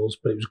and wheels,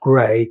 but it was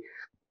grey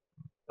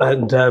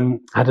and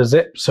had a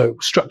zip, so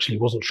structurally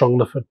wasn't strong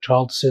enough for a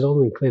child to sit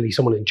on. And clearly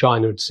someone in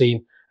China had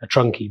seen a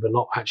Trunki but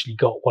not actually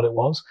got what it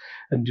was,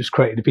 and just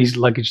created a piece of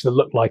luggage that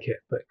looked like it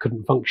but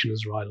couldn't function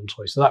as a ride-on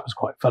toy. So that was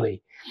quite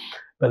funny.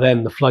 But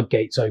then the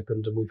floodgates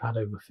opened, and we've had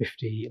over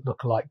 50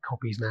 lookalike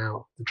copies now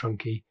of the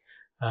Trunki.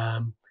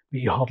 But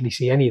you hardly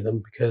see any of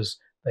them because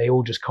they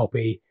all just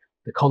copy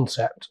the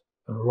concept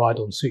of a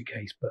ride-on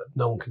suitcase, but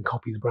no one can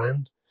copy the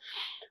brand.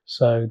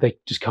 So they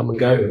just come and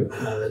go.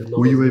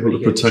 Were you able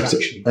to protect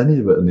any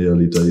of it in the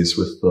early days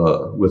with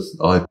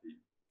IP?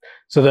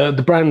 So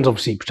the brand's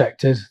obviously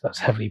protected. That's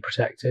heavily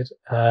protected.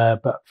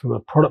 But from a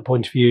product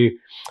point of view,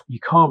 you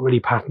can't really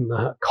patent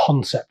the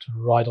concept of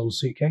a ride-on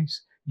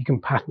suitcase. You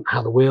can patent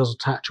how the wheels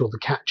attach or the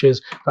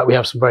catches. In fact, we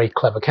have some very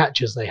clever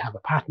catches. They have a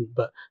patent,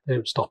 but they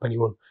don't stop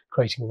anyone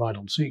creating a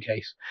ride-on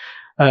suitcase.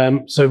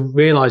 So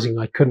realizing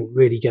I couldn't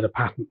really get a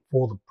patent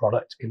for the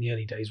product in the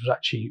early days was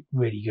actually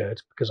really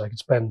good, because I could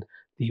spend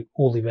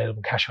all the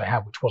available cash I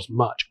had, which wasn't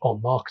much,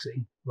 on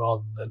marketing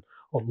rather than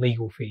on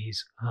legal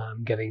fees,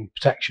 getting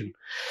protection.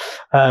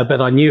 But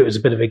I knew it was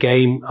a bit of a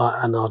game,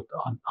 and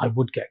I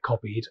would get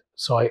copied.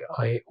 So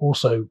I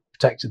also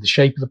protected the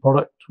shape of the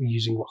product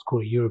using what's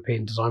called a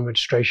European design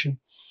registration.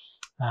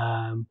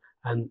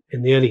 And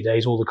in the early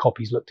days, all the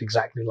copies looked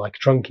exactly like a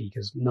Trunki,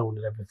 because no one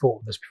had ever thought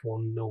of this before,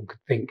 and no one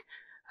could think,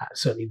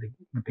 certainly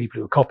the people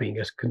who were copying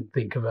us couldn't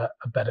think of a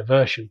better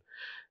version.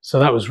 So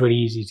that was really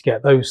easy to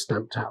get those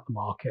stamped out of the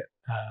market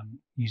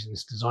using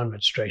this design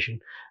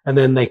registration. And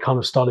then they kind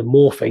of started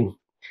morphing,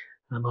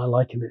 and I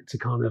liken it to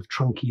kind of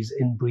Trunki's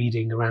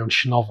inbreeding around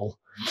Schnovel.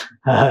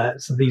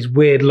 So these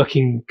weird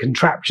looking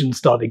contraptions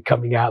started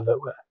coming out that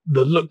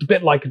looked a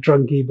bit like a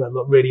Trunki but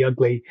looked really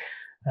ugly.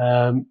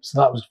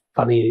 So that was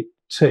funny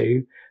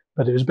too,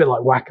 but it was a bit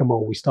like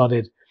whack-a-mole. We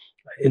started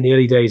in the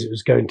early days, it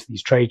was going to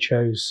these trade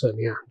shows,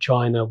 certainly out in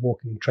China,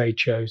 walking trade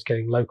shows,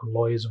 getting local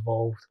lawyers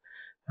involved,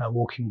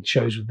 walking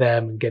shows with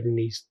them and getting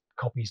these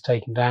copies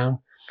taken down.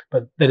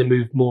 But then it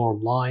moved more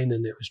online,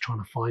 and it was trying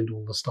to find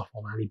all the stuff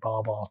on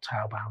Alibaba,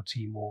 Taobao,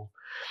 Tmall.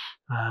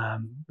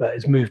 But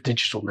it's moved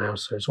digital now,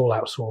 so it's all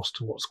outsourced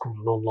to what's called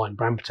an online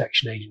brand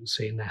protection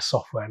agency, and their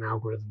software and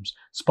algorithms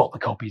spot the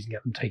copies and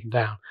get them taken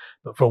down.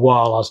 But for a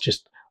while, I was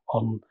just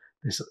on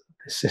this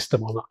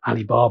system on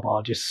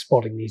Alibaba, just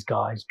spotting these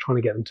guys, trying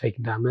to get them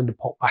taken down, then to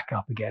pop back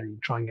up again and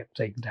try and get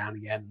them taken down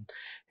again.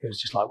 It was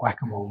just like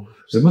whack-a-mole.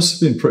 It must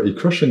have been pretty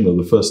crushing though,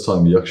 the first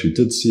time you actually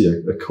did see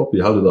a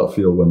copy. How did that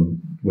feel when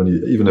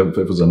you, even if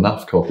it was a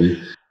naff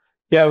copy?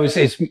 Yeah,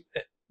 it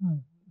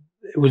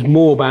was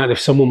more about if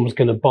someone was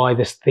going to buy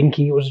this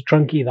thinking it was a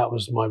Trunki. That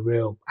was my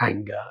real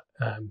anger,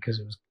 because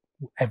it was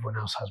everyone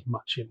else has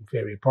much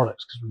inferior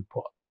products because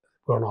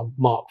we're on our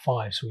Mark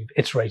V, so we've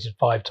iterated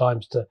 5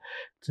 times to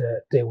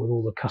deal with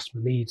all the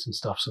customer needs and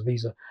stuff. So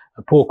these are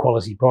poor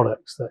quality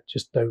products that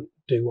just don't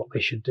do what they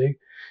should do.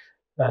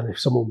 And if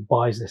someone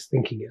buys this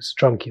thinking it's a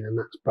Trunki, then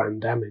that's brand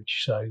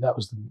damage. So that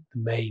was the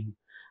main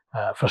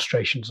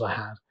frustrations I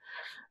had.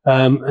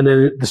 And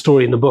then the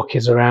story in the book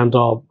is around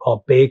our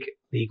big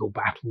legal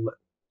battle that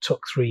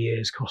took 3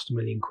 years, cost £1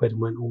 million, and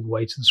went all the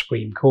way to the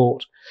Supreme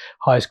Court,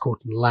 highest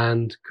court in the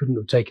land. Couldn't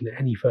have taken it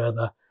any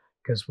further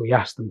because we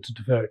asked them to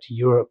defer it to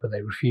Europe, but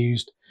they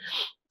refused.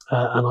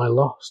 And I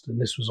lost. And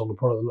this was on a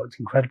product that looked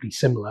incredibly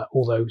similar,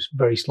 although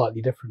very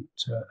slightly different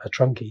to a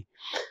Trunki.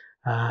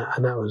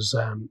 And that was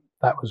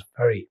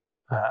very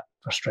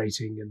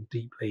frustrating and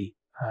deeply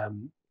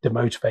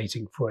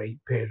demotivating for a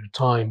period of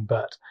time.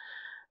 But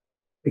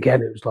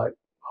again, it was like,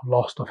 I've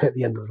lost, I've hit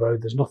the end of the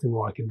road, there's nothing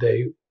more I can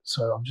do.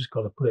 So I've just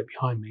got to put it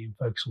behind me and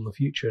focus on the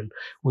future. And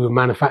we were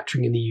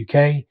manufacturing in the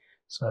UK,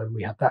 so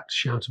we had that to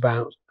shout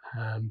about.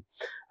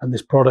 And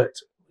this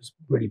product was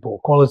really poor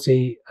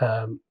quality.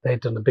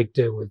 They'd done a big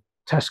deal with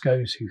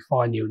Tesco's, who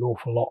fine you an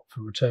awful lot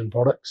for return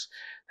products.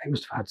 They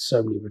must have had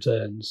so many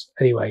returns.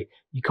 Anyway,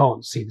 you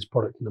can't see this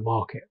product in the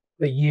market.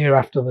 A year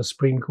after the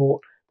Supreme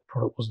Court, the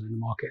product wasn't in the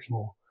market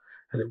anymore.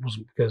 And it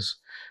wasn't because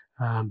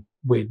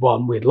we'd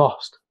won, we'd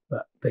lost,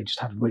 but they just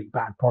had a really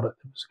bad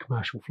product that was a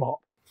commercial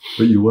flop.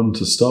 But you won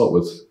to start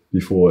with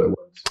before it went.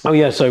 Oh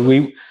yeah, so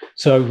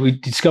I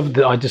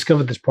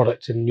discovered this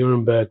product in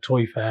Nuremberg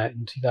Toy Fair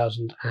in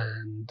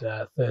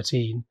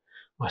 2013.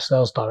 My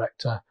sales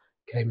director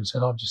came and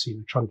said, I've just seen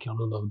a Trunki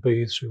on another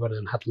booth. So we went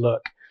and had a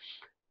look.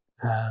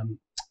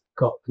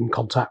 Got in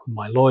contact with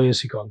my lawyers,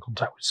 who got in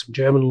contact with some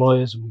German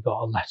lawyers, and we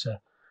got a letter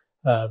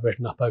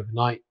written up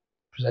overnight,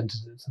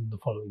 presented it to them the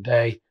following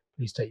day.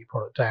 Please take your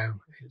product down.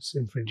 It's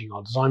infringing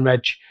our design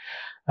reg.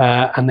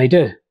 And they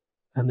did.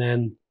 And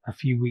then a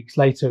few weeks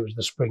later, it was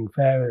the spring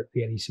fair at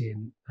the NEC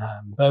in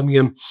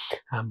Birmingham,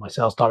 and my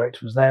sales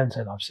director was there and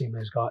said, I've seen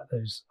those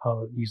guys, I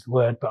won't use the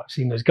word, but I've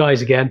seen those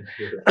guys again,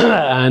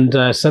 and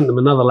sent them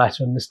another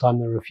letter, and this time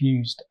they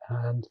refused.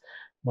 And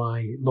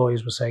my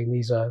lawyers were saying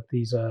these are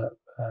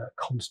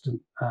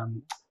constant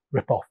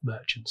rip-off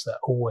merchants. They're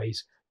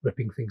always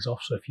ripping things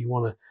off. So if you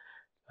want to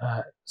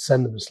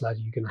send them a sled,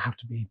 you're going to have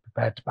to be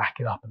prepared to back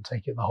it up and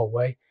take it the whole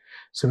way.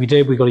 So we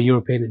did. We got a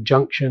European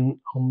injunction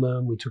on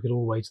them. We took it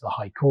all the way to the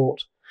High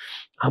Court,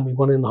 and we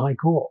won in the High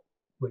Court,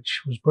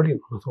 which was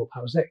brilliant. I thought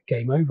that was it,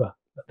 game over.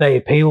 But they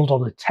appealed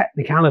on a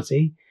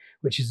technicality,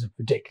 which is a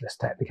ridiculous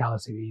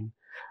technicality. I mean,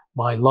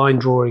 my line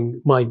drawing,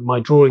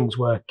 my drawings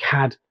were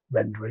CAD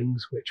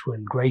renderings, which were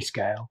in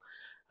grayscale,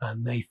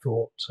 and they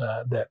thought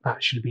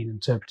that should have been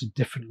interpreted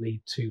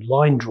differently to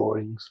line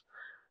drawings.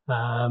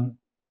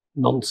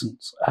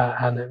 Nonsense.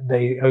 And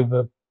they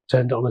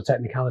overturned it on a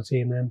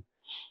technicality, and then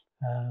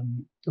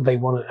they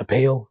won an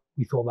appeal.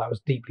 We thought that was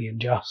deeply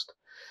unjust.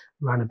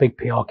 Ran a big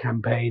PR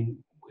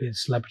campaign with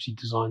celebrity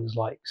designers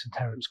like Sir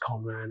Terence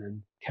Conran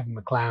and Kevin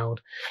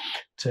MacLeod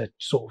to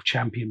sort of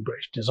champion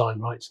British design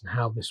rights and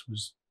how this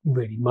was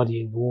really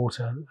muddying the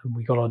water. And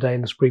we got our day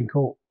in the Supreme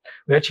Court.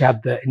 We actually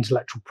had the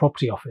Intellectual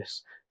Property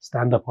Office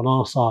stand up on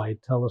our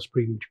side, tell the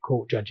Supreme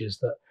Court judges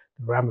that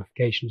the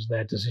ramifications of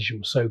their decision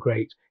were so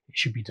great it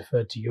should be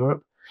deferred to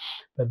Europe.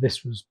 But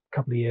this was a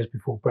couple of years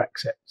before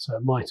Brexit, so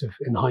it might have,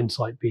 in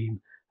hindsight,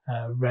 been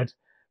red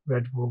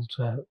walled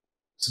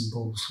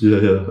symbols.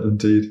 Yeah,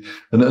 indeed.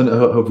 And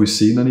have we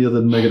seen any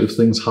other negative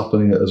things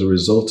happening as a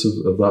result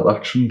of that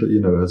action? That,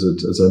 you know,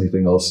 has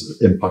anything else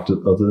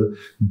impacted other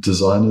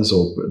designers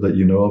or that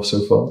you know of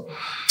so far?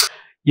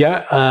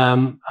 Yeah,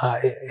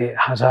 it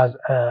has had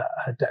a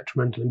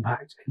detrimental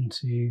impact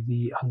into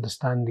the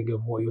understanding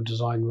of what your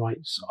design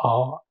rights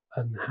are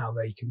and how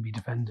they can be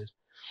defended.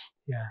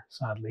 Yeah,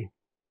 sadly.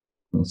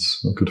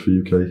 That's not good for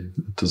UK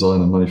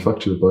design and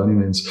manufacture by any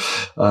means.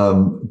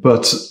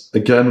 But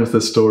again, with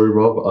this story,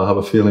 Rob, I have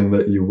a feeling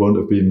that you won't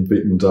have been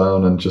beaten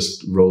down and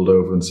just rolled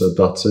over and said,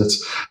 that's it.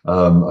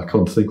 I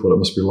can't think what it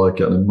must be like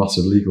getting a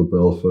massive legal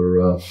bill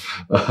for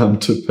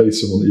to pay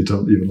someone that you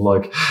don't even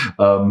like.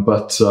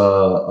 But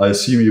I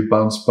assume you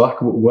bounced back.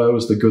 Where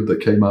was the good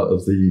that came out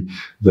of the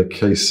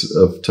case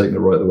of taking it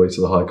right the way to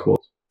the High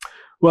Court?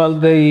 Well,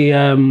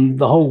 the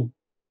whole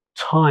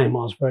time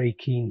I was very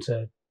keen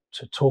to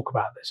talk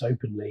about this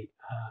openly,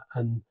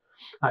 and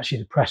actually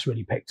the press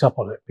really picked up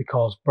on it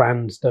because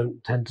brands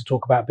don't tend to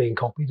talk about being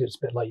copied. It's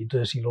a bit like your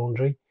dirty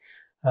laundry.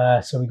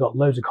 So we got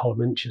loads of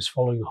column inches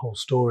following the whole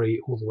story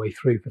all the way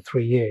through for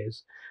 3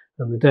 years.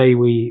 And the day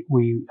we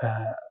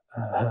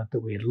heard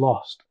that we had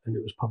lost and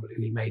it was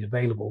publicly made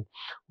available,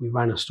 we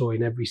ran a story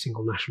in every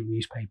single national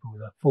newspaper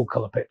with a full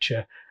colour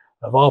picture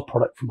of our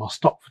product from our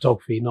stock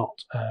photography,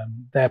 not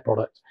their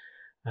product.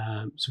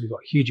 So we got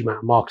a huge amount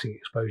of marketing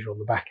exposure on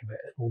the back of it.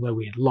 And although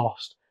we had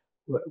lost,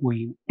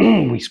 we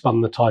we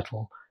spun the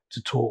title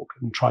to talk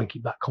and try and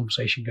keep that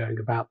conversation going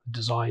about the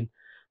design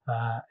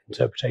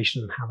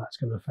interpretation and how that's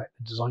going to affect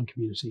the design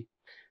community.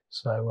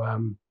 So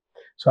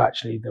so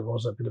actually there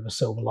was a bit of a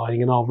silver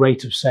lining, and our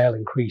rate of sale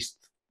increased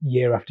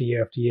year after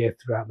year after year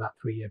throughout that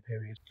 3-year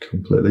period.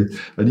 Completely.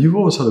 And you've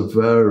always had a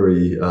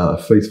very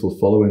faithful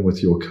following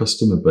with your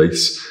customer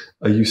base.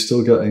 Are you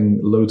still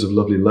getting loads of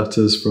lovely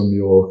letters from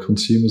your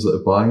consumers that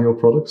are buying your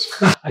products?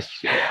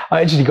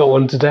 I actually got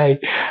one today.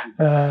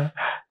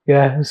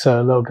 Yeah, so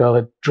a little girl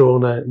had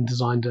drawn and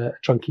designed a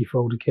trunkie for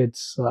older kids,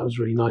 so that was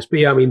really nice. But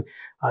yeah, I mean,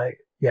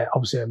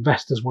 obviously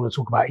investors want to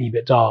talk about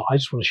EBITDA. I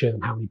just want to show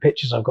them how many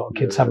pictures I've got of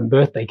kids having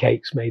birthday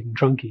cakes made in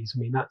trunkies. I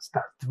mean, that's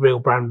the real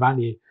brand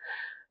value.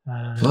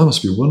 That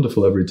must be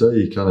wonderful every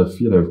day, kind of,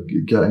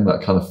 getting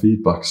that kind of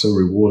feedback. So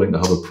rewarding to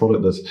have a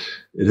product that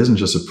it isn't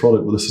just a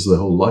product, but this is the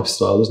whole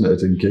lifestyle, isn't it?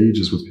 It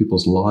engages with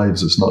people's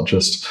lives. It's not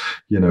just,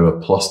 a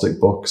plastic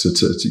box.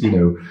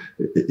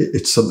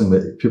 It's something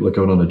that people are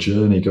going on a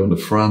journey, going to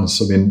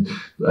France. I mean,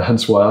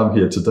 hence why I'm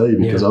here today,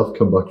 because I've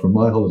come back from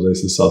my holidays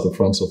to the south of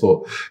France. I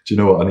thought, do you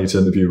know what? I need to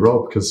interview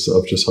Rob because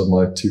I've just had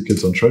my 2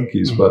 kids on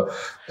trunkies.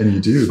 And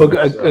you do.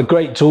 Well, a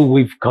great tool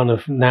we've kind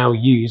of now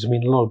used. I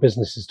mean, a lot of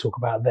businesses talk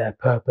about their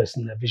purpose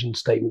and their vision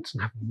statements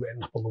and have them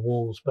written up on the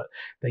walls, but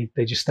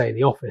they just stay in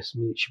the office. I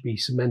mean, it should be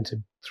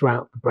cemented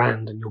throughout the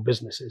brand and your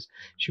businesses.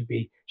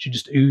 It should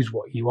just ooze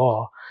what you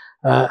are.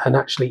 And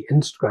actually,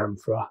 Instagram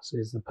for us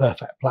is the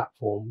perfect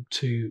platform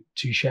to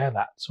share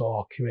that. So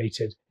our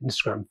curated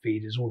Instagram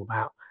feed is all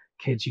about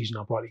kids using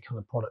our brightly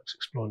coloured products,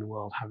 exploring the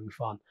world, having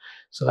fun.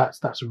 So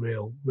that's a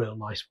real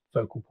nice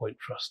focal point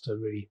for us to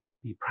really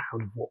be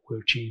proud of what we're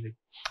achieving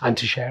and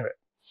to share it.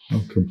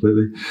 Oh,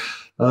 completely.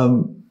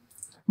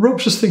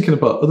 Rob's just thinking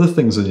about other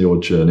things in your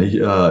journey.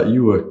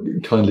 You were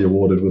kindly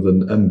awarded with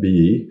an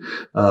MBE.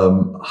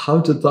 How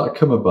did that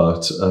come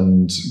about?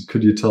 And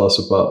could you tell us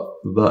about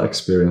that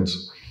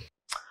experience?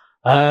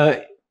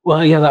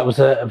 Well, yeah, that was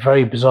a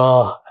very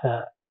bizarre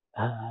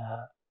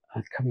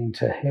coming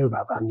to hear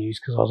about that news,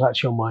 because I was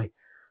actually on my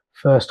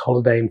first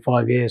holiday in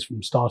 5 years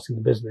from starting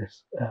the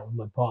business with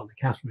my partner,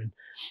 Catherine,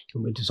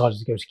 and we decided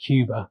to go to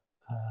Cuba,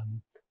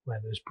 where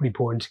there was pretty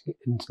poor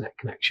internet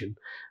connection.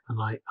 And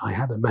I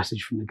had a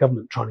message from the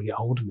government trying to get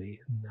hold of me,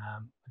 and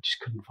I just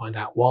couldn't find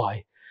out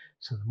why.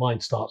 So the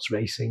mind starts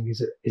racing.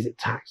 Is it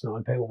tax? No,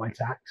 I pay all my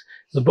tax.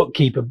 Is the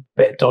bookkeeper a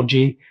bit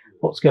dodgy?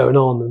 What's going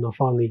on? And I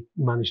finally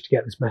managed to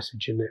get this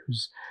message, and it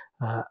was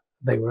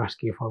they were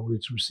asking if I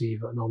wanted to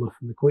receive an honour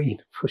from the Queen,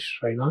 which was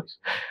very nice.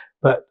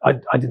 But I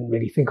didn't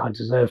really think I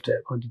deserved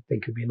it. I did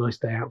think it'd be a nice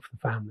day out for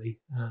the family.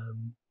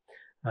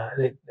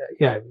 It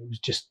was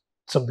just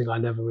something I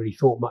never really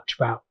thought much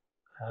about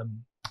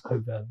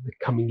over the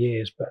coming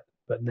years, but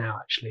now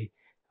actually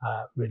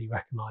really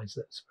recognise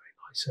that it's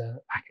a very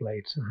nice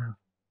accolade to have.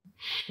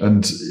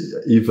 And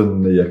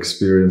even the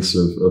experience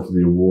of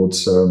the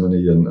awards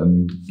ceremony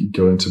and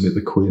going to meet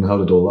the Queen, how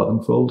did all that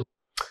unfold?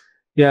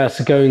 Yeah,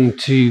 so going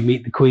to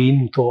meet the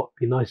Queen, thought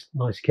it'd be a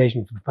nice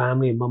occasion for the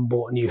family, and Mum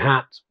bought a new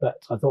hat.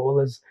 But I thought,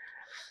 well,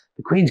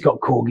 the Queen's got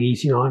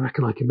corgis, I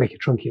reckon I can make a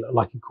trunkie look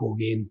like a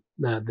corgi.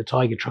 And the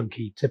tiger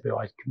trunkie, typically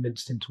I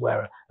convinced him to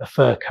wear a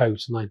fur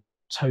coat, and I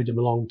towed him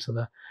along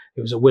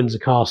it was at Windsor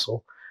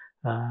Castle.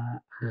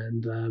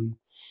 And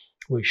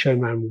we were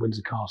shown around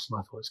Windsor Castle, and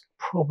I thought it's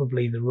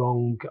probably the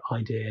wrong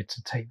idea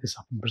to take this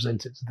up and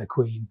present it to the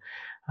Queen,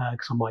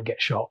 because I might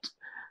get shot.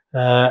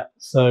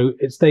 So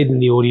it stayed in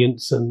the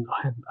audience, and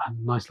I had a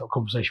nice little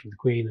conversation with the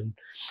Queen. And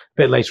a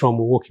bit later on,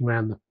 we're walking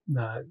around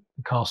the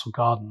castle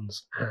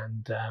gardens,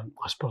 and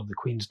I spotted the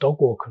Queen's dog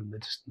walker in the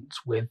distance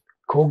with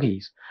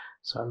corgis.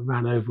 So I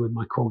ran over with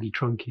my corgi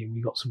trunkie, and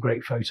we got some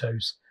great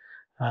photos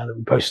that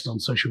we posted on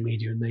social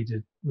media, and they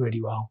did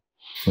really well.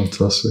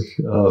 Fantastic.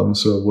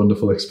 So a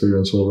wonderful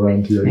experience all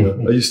around here. Yeah.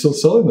 Are you still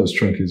selling those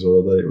trunkies, or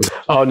are they?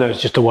 Oh no,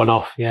 it's just a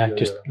one-off.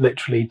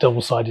 Literally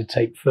double-sided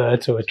tape fur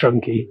to a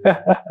trunkie.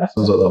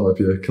 Sounds like that might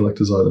be a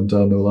collector's item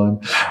down the line.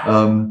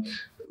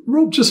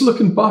 Rob, just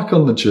looking back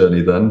on the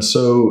journey then,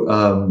 so,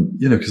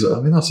 because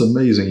I mean, that's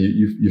amazing.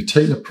 You've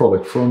taken a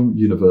product from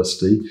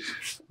university,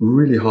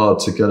 really hard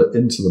to get it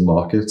into the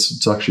market,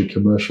 to actually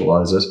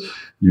commercialize it.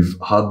 You've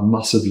had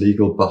massive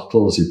legal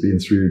battles. You've been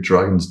through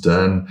Dragon's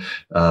Den.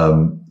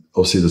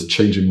 Obviously, there's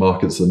changing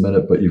markets at the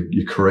minute, but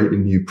you're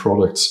creating new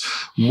products.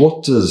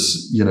 What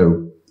does,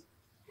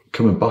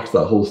 coming back to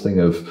that whole thing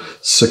of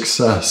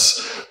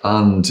success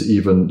and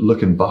even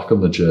looking back on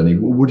the journey,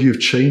 would you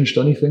have changed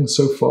anything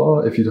so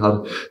far if you'd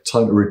had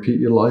time to repeat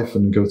your life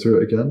and go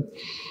through it again?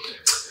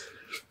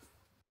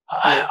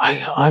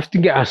 I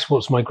often get asked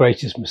what's my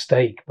greatest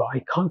mistake, but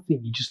I kind of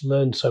think you just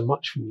learn so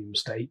much from your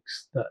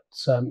mistakes that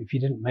if you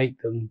didn't make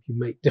them, you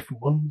make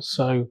different ones.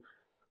 So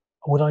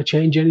would I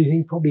change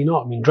anything? Probably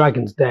not. I mean,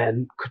 Dragon's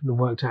Den couldn't have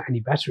worked out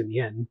any better in the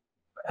end.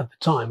 At the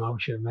time, I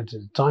should have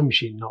invented a time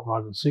machine, not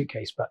rather than a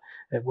suitcase, but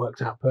it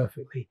worked out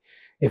perfectly.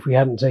 If we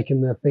hadn't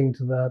taken the thing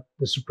to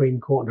the Supreme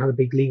Court and had a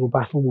big legal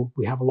battle, would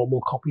we have a lot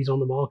more copies on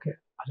the market?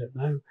 I don't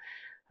know.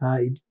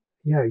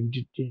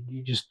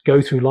 You just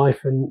go through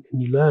life and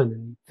you learn,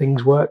 and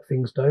things work,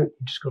 things don't.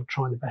 You just got to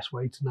try the best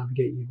way to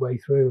navigate your way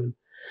through. And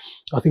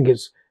I think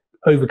it's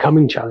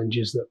overcoming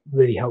challenges that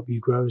really help you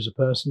grow as a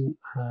person.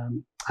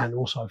 And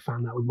also I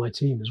found that with my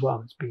team as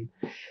well. It's been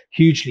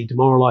hugely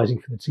demoralizing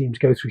for the team to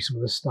go through some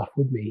of this stuff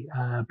with me.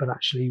 But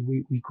actually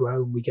we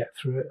grow and we get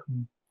through it,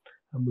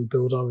 and we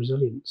build our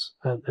resilience.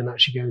 And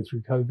actually going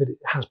through COVID, it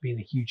has been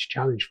a huge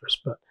challenge for us,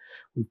 but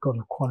we've got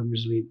quite a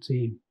resilient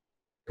team.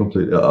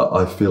 Completely.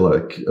 I feel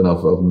like, and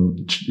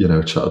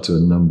I've chatted to a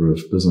number of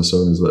business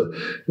owners that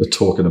are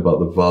talking about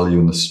the value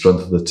and the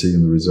strength of the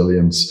team, the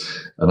resilience,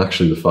 and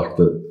actually the fact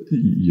that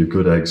your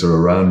good eggs are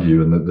around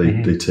you and that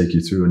they take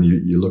you through, and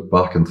you look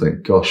back and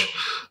think, gosh,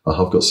 I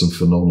have got some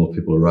phenomenal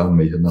people around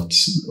me, and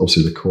that's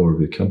obviously the core of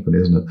your company,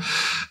 isn't it?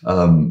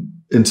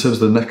 In terms of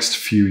the next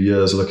few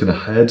years, looking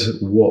ahead,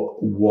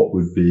 what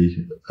would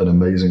be an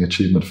amazing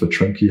achievement for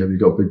Trunki? Have you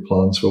got big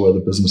plans for where the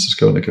business is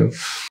going to go?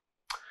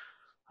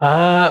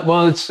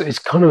 Well, it's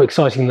kind of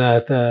exciting.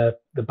 The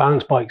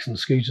balance bikes and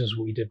scooters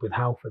we did with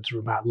Halfords are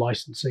about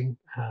licensing.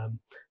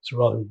 So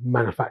rather than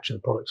manufacture the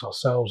products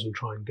ourselves and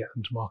try and get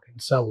them to market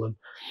and sell them,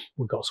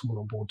 we've got someone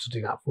on board to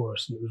do that for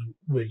us. And it was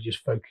really just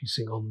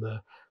focusing on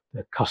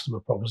the customer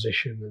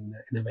proposition and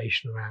the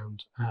innovation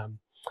around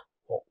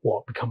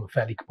what become a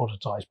fairly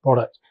commoditized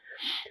product.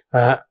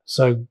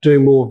 So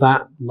doing more of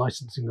that,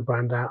 licensing the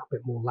brand out a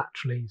bit more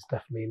laterally is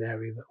definitely an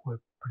area that we're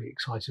pretty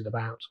excited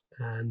about.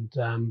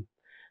 And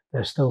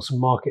there's still some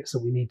markets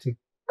that we need to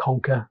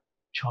conquer.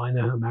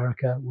 China,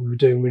 America. We were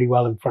doing really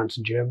well in France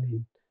and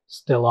Germany,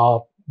 still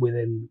are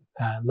within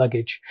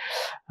luggage.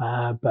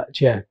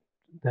 But yeah,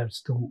 there's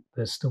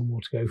still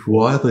more to go for.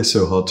 Why are they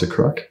so hard to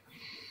crack?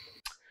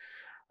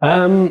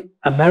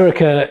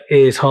 America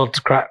is hard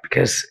to crack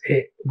because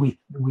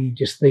we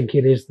just think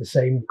it is the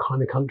same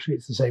kind of country.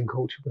 It's the same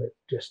culture, but it's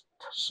just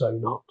so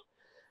not.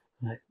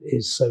 It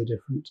is so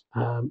different,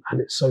 and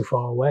it's so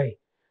far away.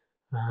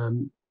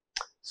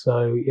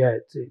 So yeah,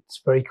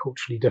 it's very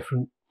culturally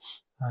different.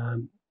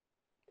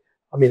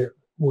 I mean,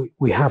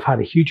 we have had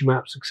a huge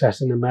amount of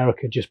success in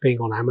America just being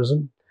on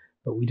Amazon,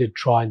 but we did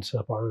try and set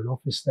up our own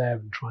office there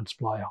and try and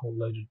supply a whole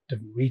load of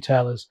different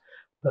retailers.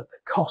 But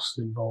the costs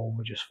involved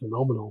were just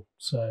phenomenal.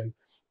 So we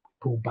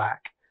pulled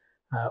back.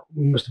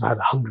 We must have had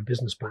 100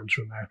 business plans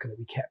for America that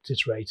we kept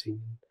iterating.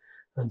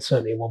 And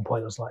certainly at one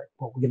point I was like,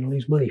 well, we're going to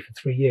lose money for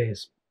 3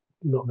 years.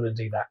 I'm not going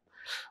to do that.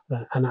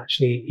 And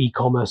actually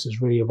e-commerce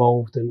has really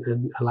evolved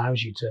and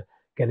allows you to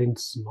get into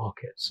some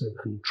markets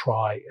and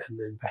try and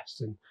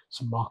invest in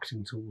some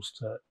marketing tools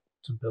to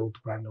build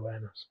brand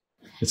awareness.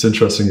 It's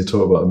interesting you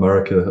talk about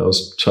America. I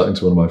was chatting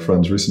to one of my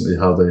friends recently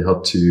how they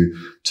had to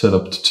turn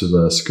up to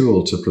their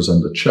school to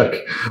present a check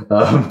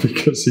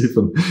because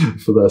even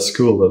for their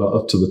school, they're not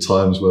up to the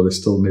times where they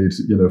still need,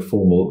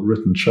 formal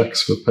written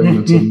checks for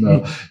payment.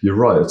 And you're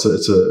right, it's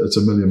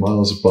a million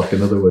miles back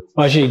in other ways.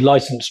 I actually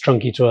licensed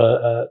Trunki to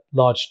a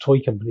large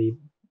toy company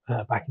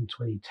back in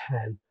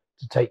 2010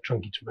 to take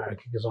Trunki to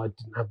America because I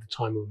didn't have the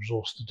time or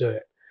resource to do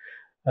it.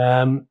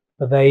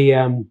 But they,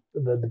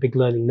 the big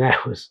learning there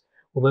was,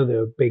 although they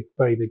were a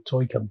very big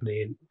toy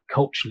company, and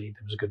culturally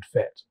there was a good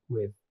fit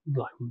with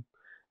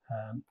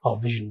our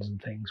visions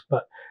and things,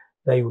 but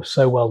they were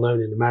so well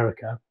known in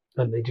America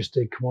and they just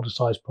did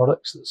commoditized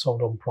products that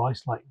sold on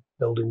price, like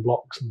building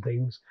blocks and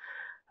things.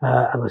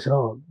 And I said,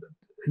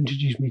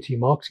 introduce me to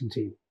your marketing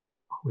team.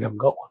 We haven't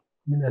got one.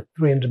 I mean, they're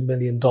 $300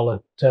 million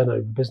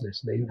turnover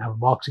business and they didn't have a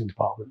marketing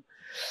department.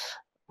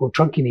 Well,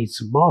 Trunki needs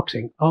some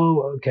marketing.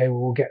 Oh, okay,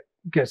 well, we'll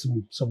get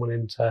someone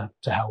in to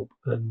help.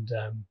 And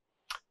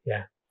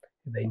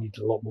they need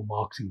a lot more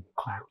marketing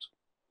clout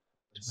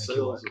to make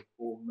it work. Sales of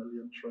 4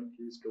 million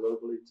Trunkis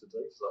globally to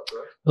date, is that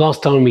correct? The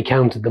last time we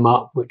counted them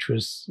up, which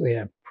was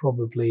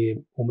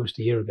probably almost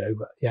a year ago,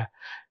 but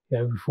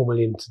over 4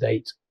 million to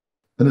date.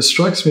 And it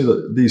strikes me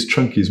that these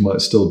Trunkis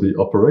might still be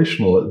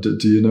operational. Do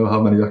you know how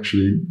many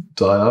actually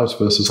die out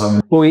versus how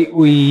many? Well,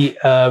 we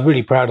are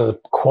really proud of the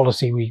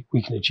quality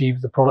we can achieve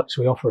with the products.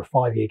 We offer a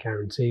 5-year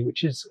guarantee,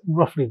 which is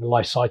roughly the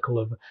life cycle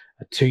of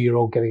a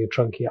 2-year-old getting a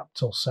Trunki up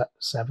till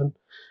 7.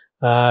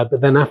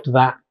 But then after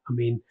that, I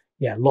mean,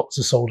 lots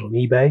are sold on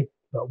eBay,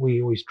 but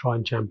we always try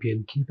and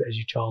champion, keep it as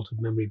your childhood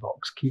memory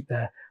box, keep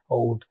their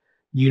old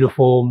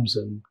uniforms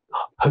and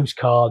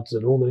postcards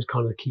and all those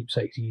kind of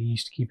keepsakes you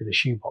used to keep in a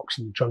shoebox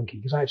in the Trunki,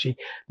 because actually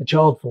the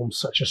child forms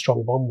such a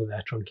strong bond with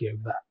their Trunki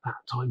over that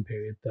time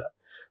period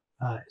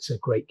that it's a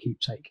great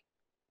keepsake.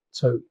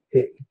 So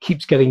it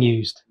keeps getting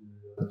used.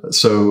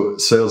 So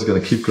sales are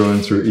going to keep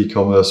growing through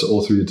e-commerce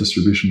or through your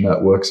distribution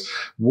networks.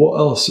 What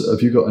else?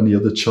 Have you got any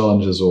other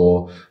challenges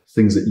or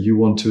things that you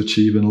want to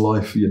achieve in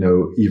life,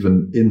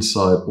 even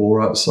inside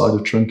or outside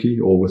of Trunki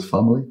or with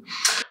family?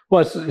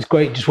 Well, it's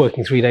great just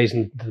working 3 days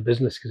into the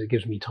business because it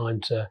gives me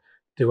time to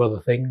do other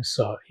things.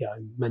 So I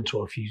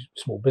mentor a few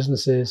small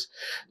businesses,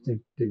 do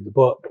the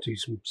book, do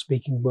some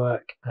speaking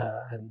work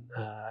and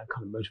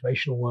kind of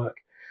motivational work.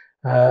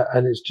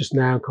 And it's just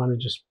now kind of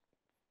just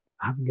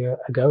having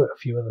a go at a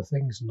few other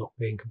things and not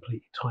being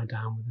completely tied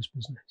down with this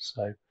business.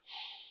 So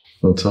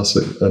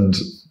fantastic. And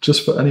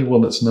just for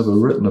anyone that's never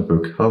written a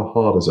book, how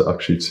hard is it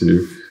actually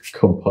to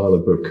compile a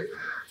book?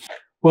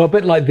 Well, a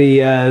bit like the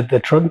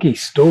Trunki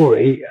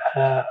story,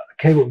 I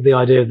came up with the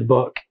idea of the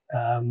book.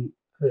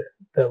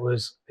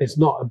 It's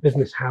not a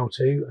business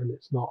how-to, and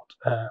it's not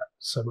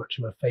so much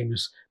of a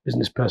famous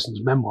business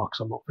person's memoir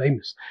because I'm not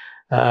famous.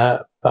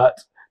 But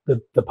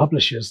the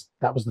publishers,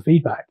 that was the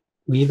feedback.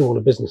 We either want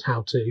a business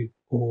how-to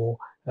or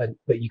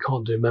but you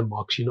can't do a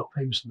memoir because you're not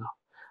famous enough.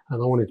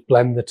 And I wanted to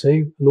blend the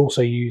two and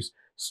also use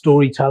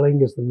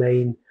storytelling as the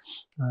main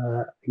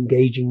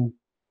engaging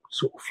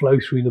sort of flow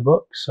through the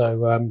book.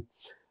 So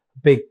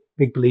big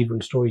believer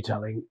in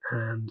storytelling,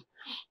 and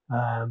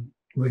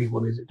really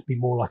wanted it to be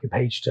more like a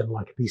page turn,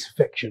 like a piece of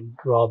fiction,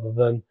 rather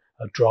than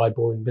a dry,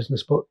 boring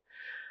business book.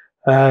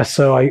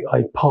 So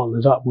I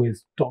partnered up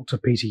with Dr.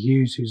 Peter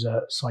Hughes, who's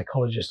a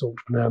psychologist,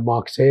 entrepreneur,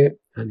 marketeer,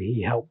 and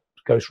he helped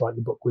ghostwrite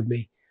the book with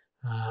me.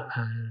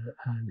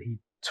 And he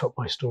took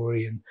my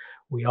story, and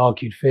we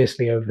argued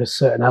fiercely over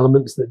certain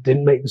elements that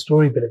didn't make the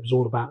story, but it was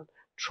all about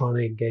trying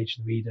to engage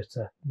the reader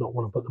to not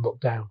want to put the book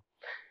down.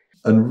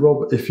 And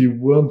Rob, if you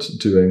weren't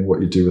doing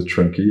what you do with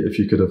Trunki, if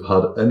you could have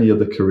had any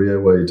other career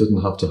where you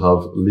didn't have to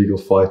have legal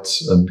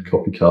fights and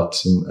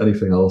copycats and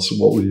anything else,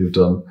 what would you have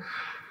done?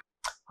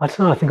 I don't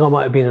know. I think I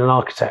might have been an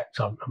architect.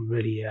 I'm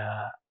really,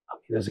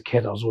 as a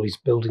kid, I was always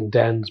building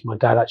dens. My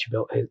dad actually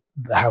built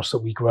the house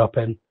that we grew up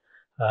in.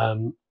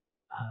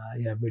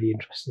 Really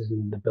interested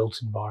in the built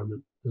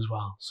environment as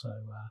well. So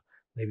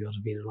maybe I'd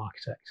have been an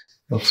architect.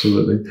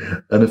 Absolutely.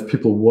 And if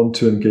people want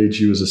to engage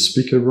you as a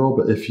speaker,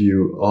 Rob, if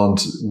you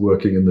aren't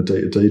working in the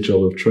day-to-day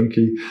job of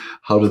Trunki,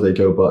 how do they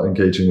go about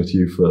engaging with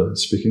you for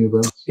speaking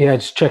events? Yeah,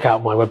 just check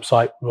out my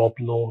website,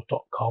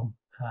 roblaw.com,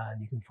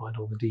 and you can find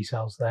all the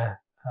details there.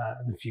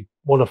 And if you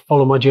want to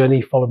follow my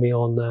journey, follow me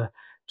on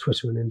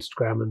Twitter and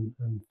Instagram,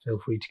 and feel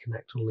free to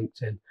connect on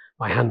LinkedIn.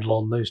 My handle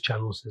on those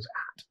channels is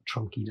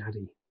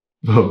 @TrunkiDaddy.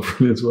 Oh,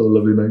 brilliant. What a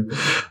lovely name.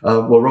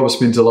 Well, Rob, it's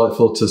been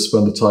delightful to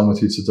spend the time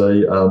with you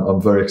today. I'm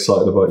very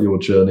excited about your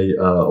journey.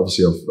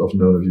 Obviously, I've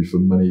known of you for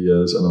many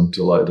years, and I'm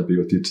delighted to be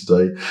with you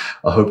today.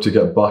 I hope to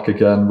get back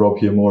again, Rob,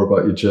 hear more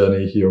about your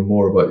journey, hear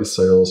more about your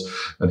sales,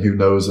 and who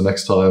knows, the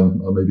next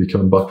time I may be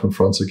coming back from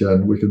France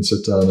again, we can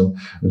sit down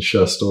and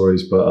share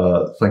stories.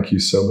 But thank you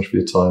so much for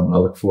your time. I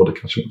look forward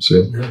to catching up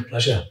soon. No,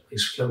 pleasure.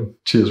 Thanks for coming.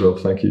 Cheers, Rob.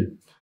 Thank you.